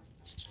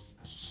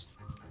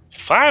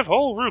 5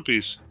 whole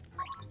rupees.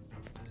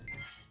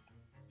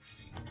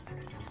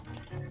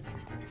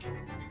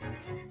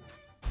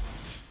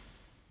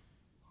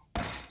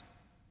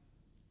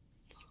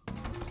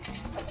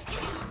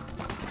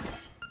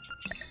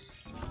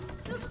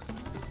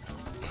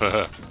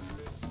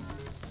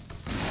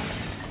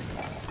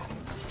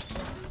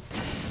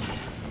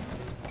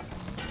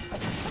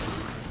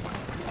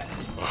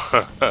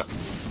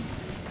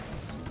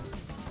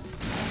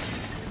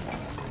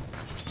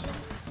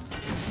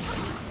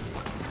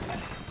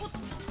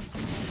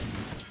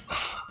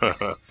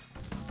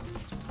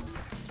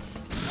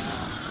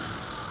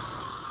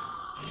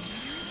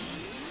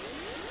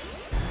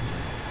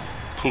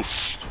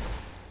 Poof.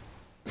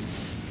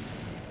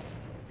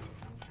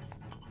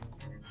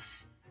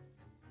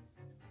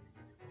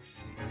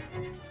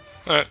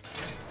 Alright.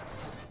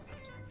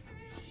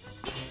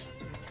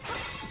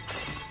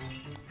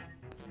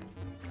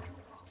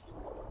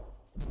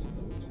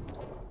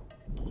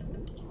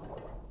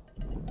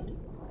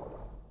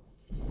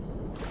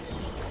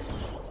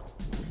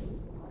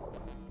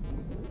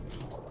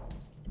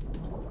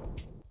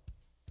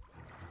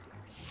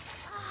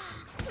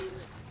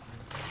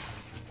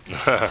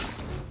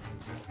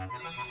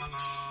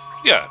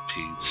 Yeah,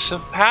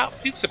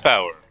 pizza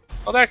power.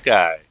 Oh, that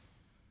guy.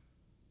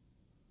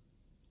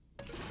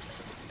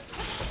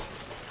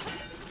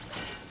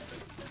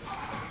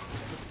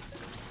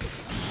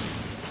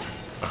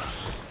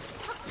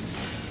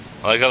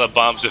 I like how the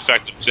bomb's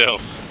effective too.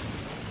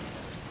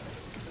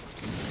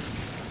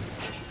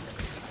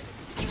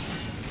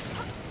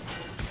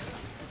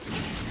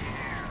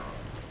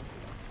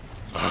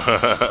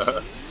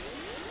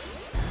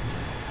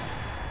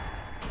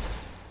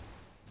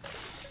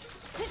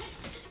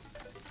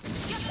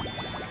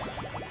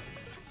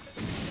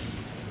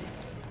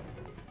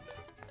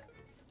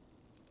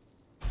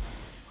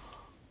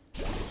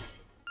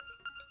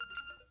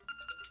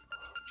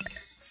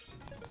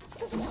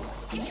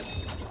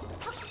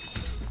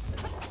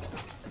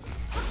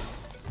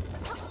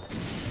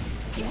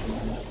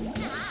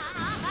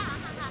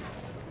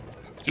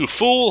 You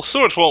fool!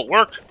 Swords won't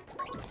work!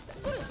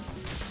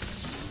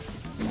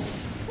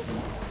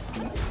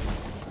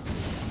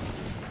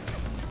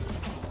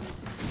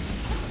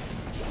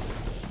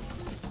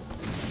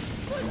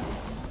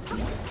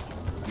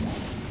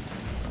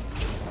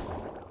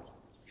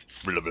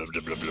 Blah, blah,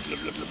 blah, blah, blah, blah,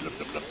 blah, blah,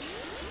 blah, blah.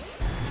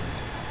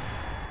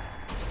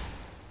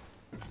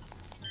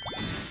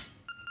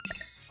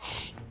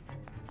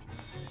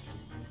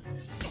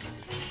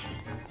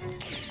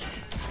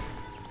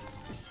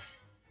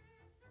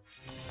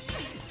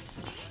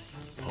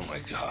 Oh my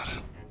god.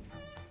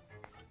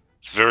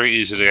 It's very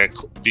easy to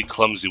be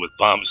clumsy with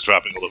bombs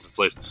dropping all over the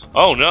place.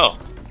 Oh no!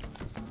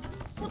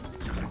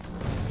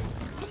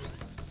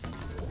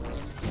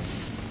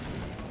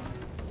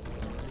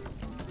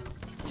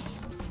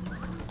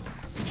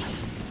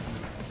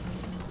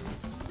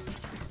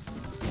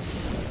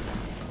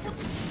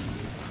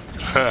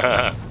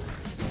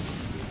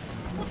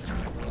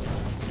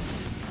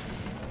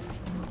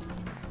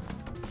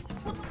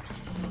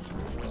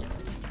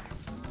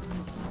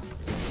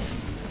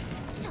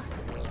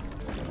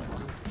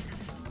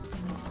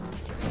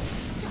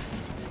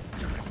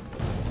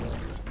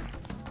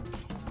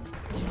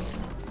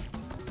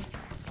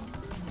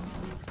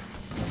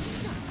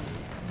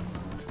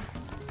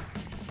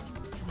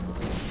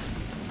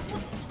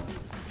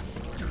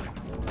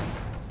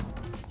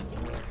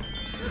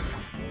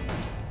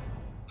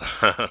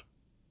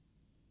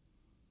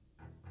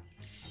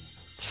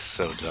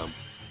 So dumb.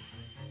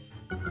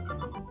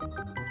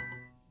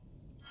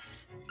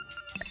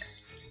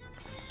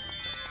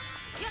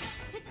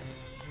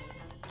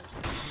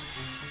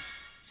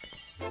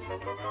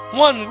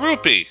 One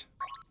rupee!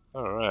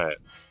 Alright.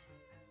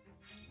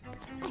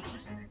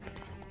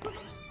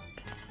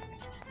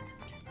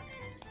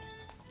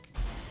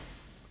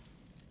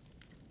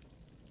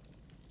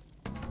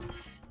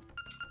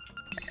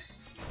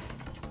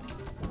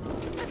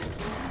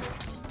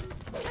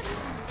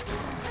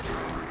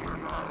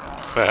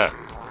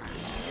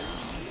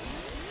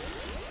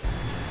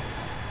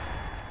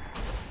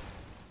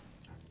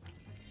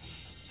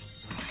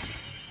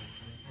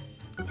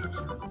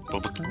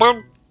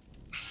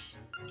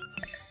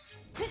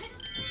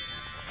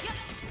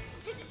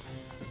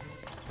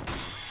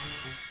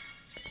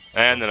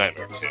 And the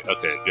nightmare.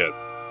 Okay, good.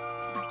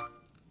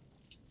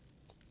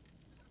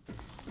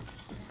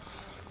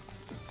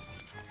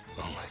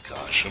 Oh my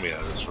gosh, let me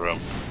out of this room.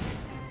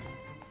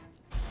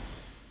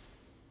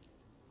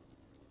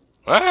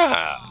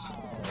 Ah!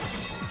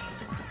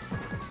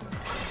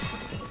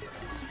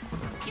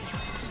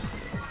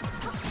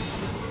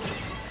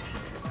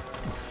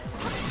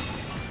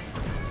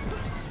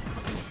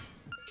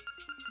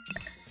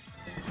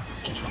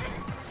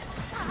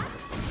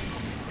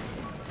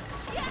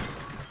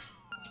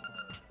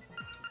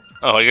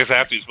 Oh, I guess I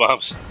have to use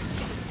bombs.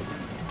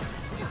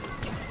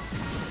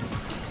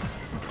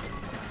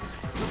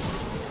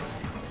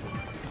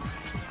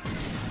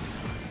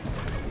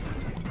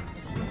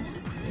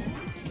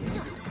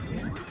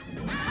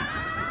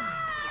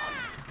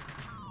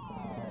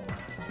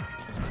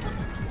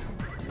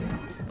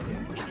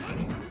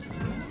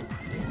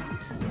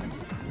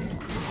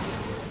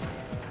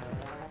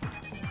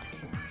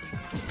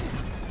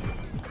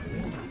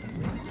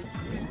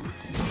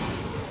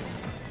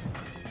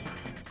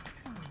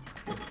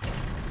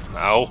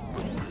 Ow.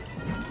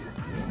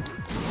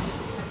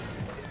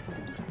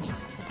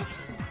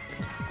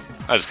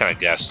 I just kind of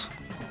guessed.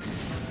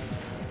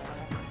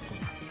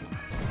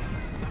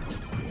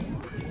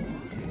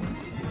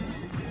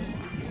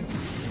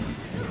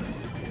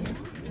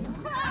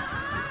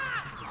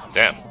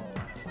 Damn.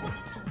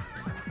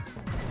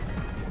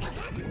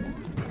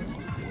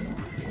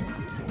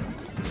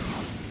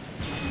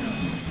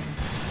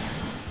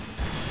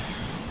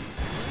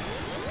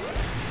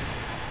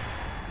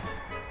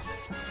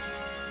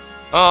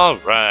 All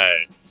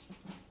right.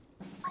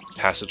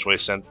 Passageway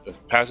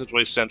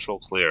central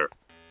clear.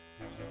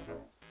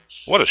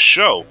 What a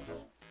show!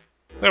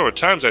 There were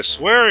times I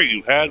swear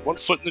you had one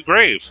foot in the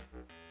grave.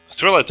 A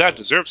thrill like that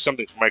deserves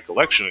something from my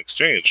collection in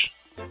exchange.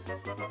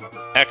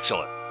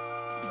 Excellent.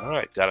 All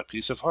right, got a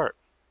piece of heart.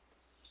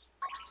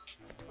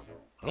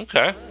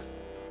 Okay.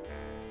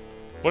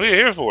 What are you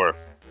here for?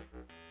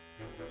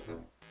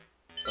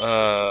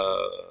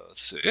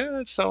 Let's see. Yeah,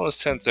 it's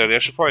almost 10:30. I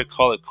should probably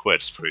call it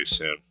quits pretty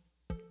soon.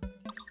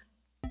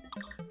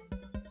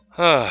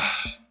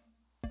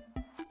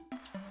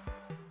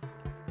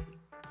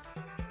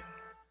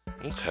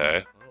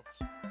 Okay.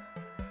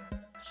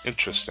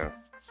 Interesting.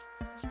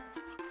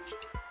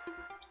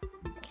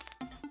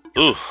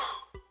 Ooh.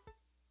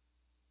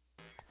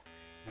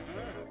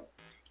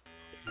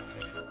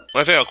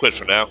 I think I'll quit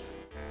for now.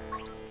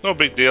 No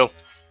big deal.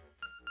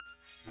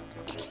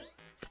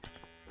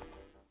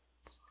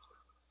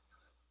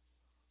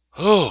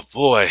 Oh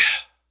boy.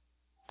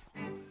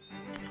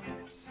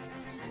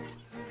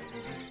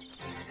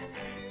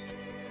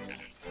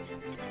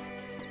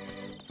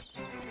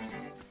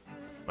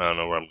 I don't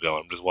know where I'm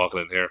going. I'm just walking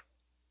in here.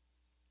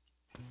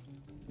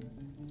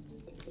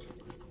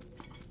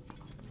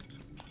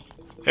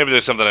 Maybe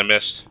there's something I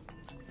missed.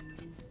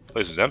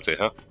 Place is empty,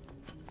 huh?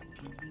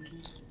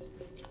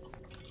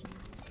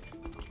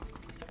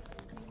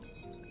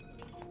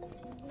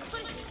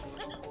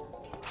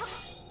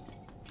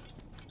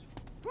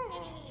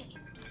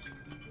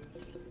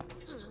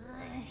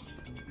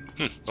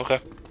 Okay.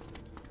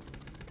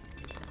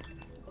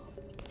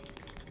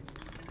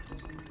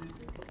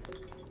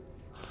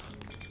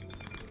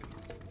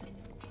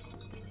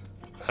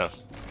 Huh.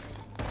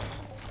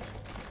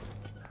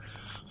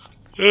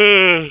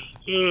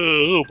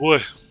 Oh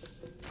boy.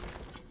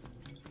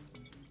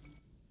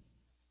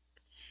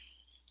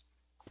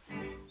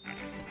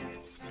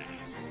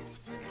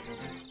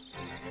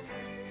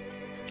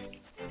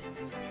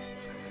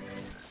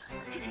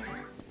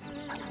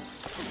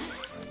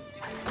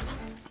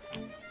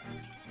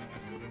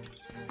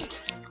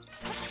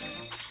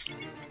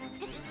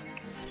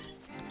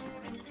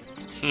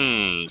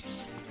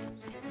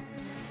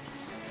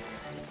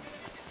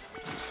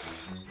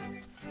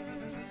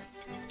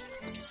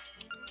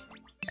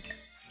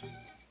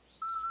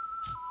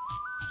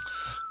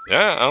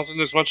 Yeah, I don't think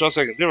there's much else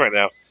I can do right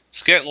now.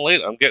 It's getting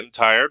late. I'm getting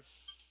tired.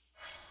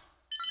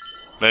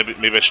 Maybe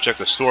I should check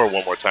the store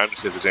one more time to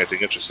see if there's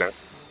anything interesting,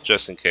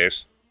 just in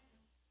case.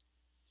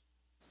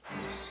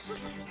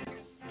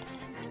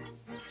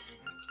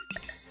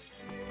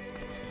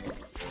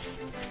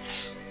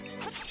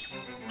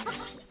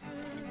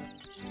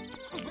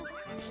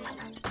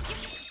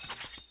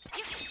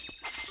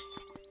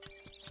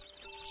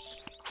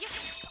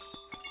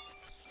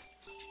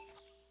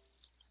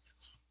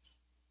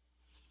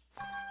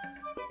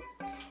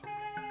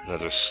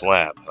 Another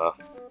slab, huh?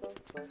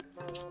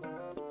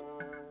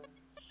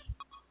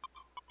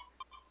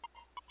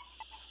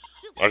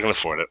 I can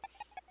afford it.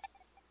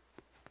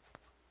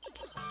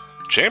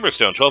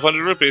 Chamberstone,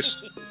 1,200 rupees.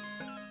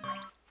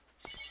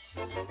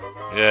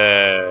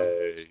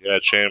 Yay! You got a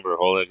chamber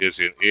hole that gives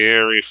you an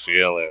eerie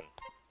feeling.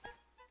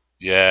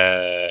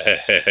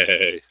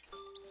 Yay!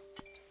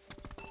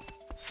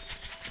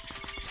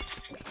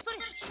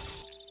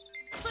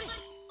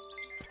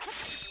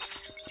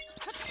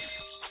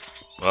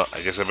 Well,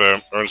 I guess I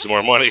better earn some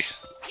more money.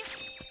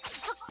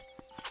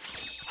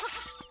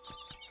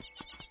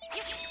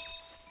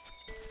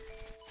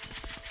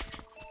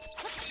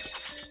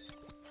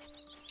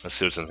 Let's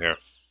see what's in here.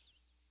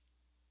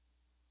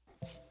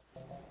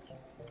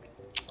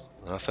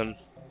 Nothing.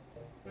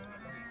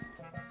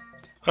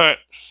 Alright.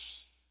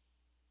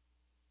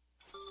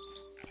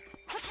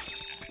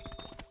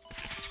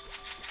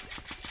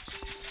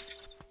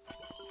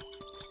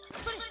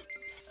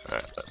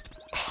 Alright.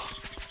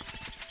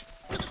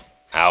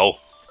 Ow.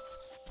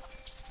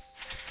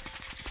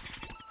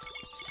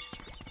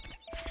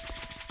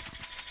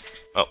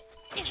 Oh.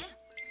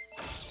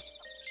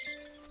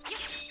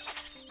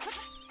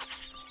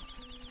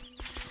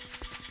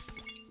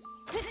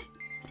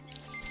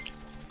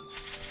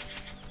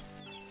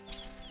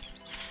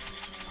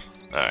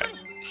 Alright.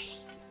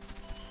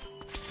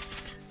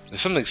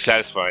 There's something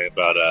satisfying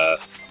about,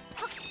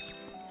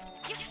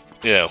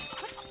 you know,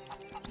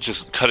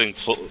 just cutting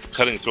through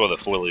the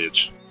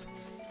foliage.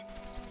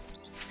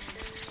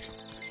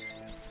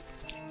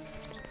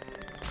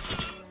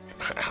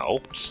 Ow,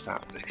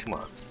 stop it, come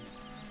on.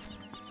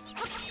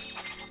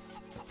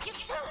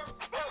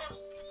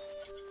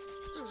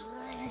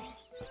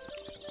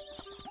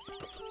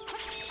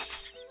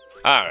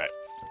 Alright.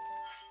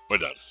 We're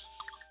done.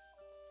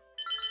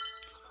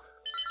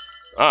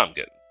 I'm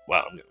getting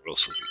real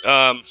sleepy.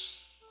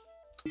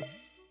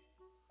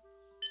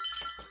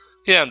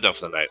 Yeah, I'm done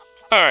for the night.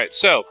 Alright,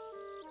 so,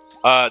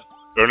 earn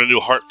a new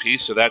heart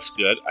piece, so that's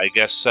good. I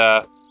guess,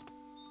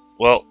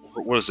 well,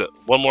 what is it?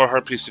 One more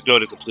heart piece to go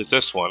to complete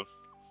this one.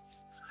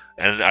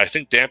 And I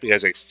think Dampe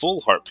has a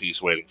full heart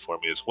piece waiting for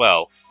me as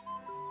well.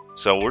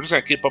 So we're just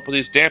gonna keep up with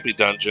these Dampe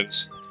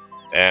dungeons,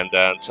 and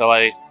until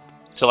I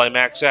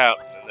max out,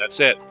 and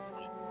that's it.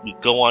 We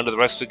go on to the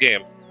rest of the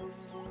game.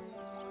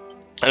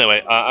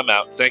 Anyway, I'm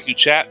out. Thank you,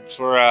 chat,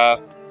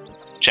 for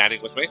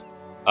chatting with me.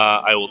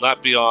 I will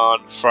not be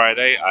on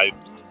Friday.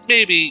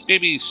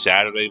 Maybe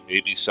Saturday,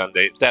 maybe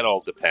Sunday. That all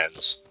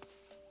depends.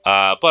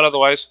 But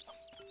otherwise,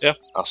 yeah,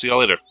 I'll see y'all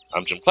later.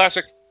 I'm Jim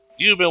Classic.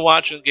 You've been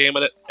watching Game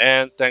It,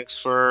 and thanks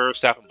for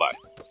stopping by.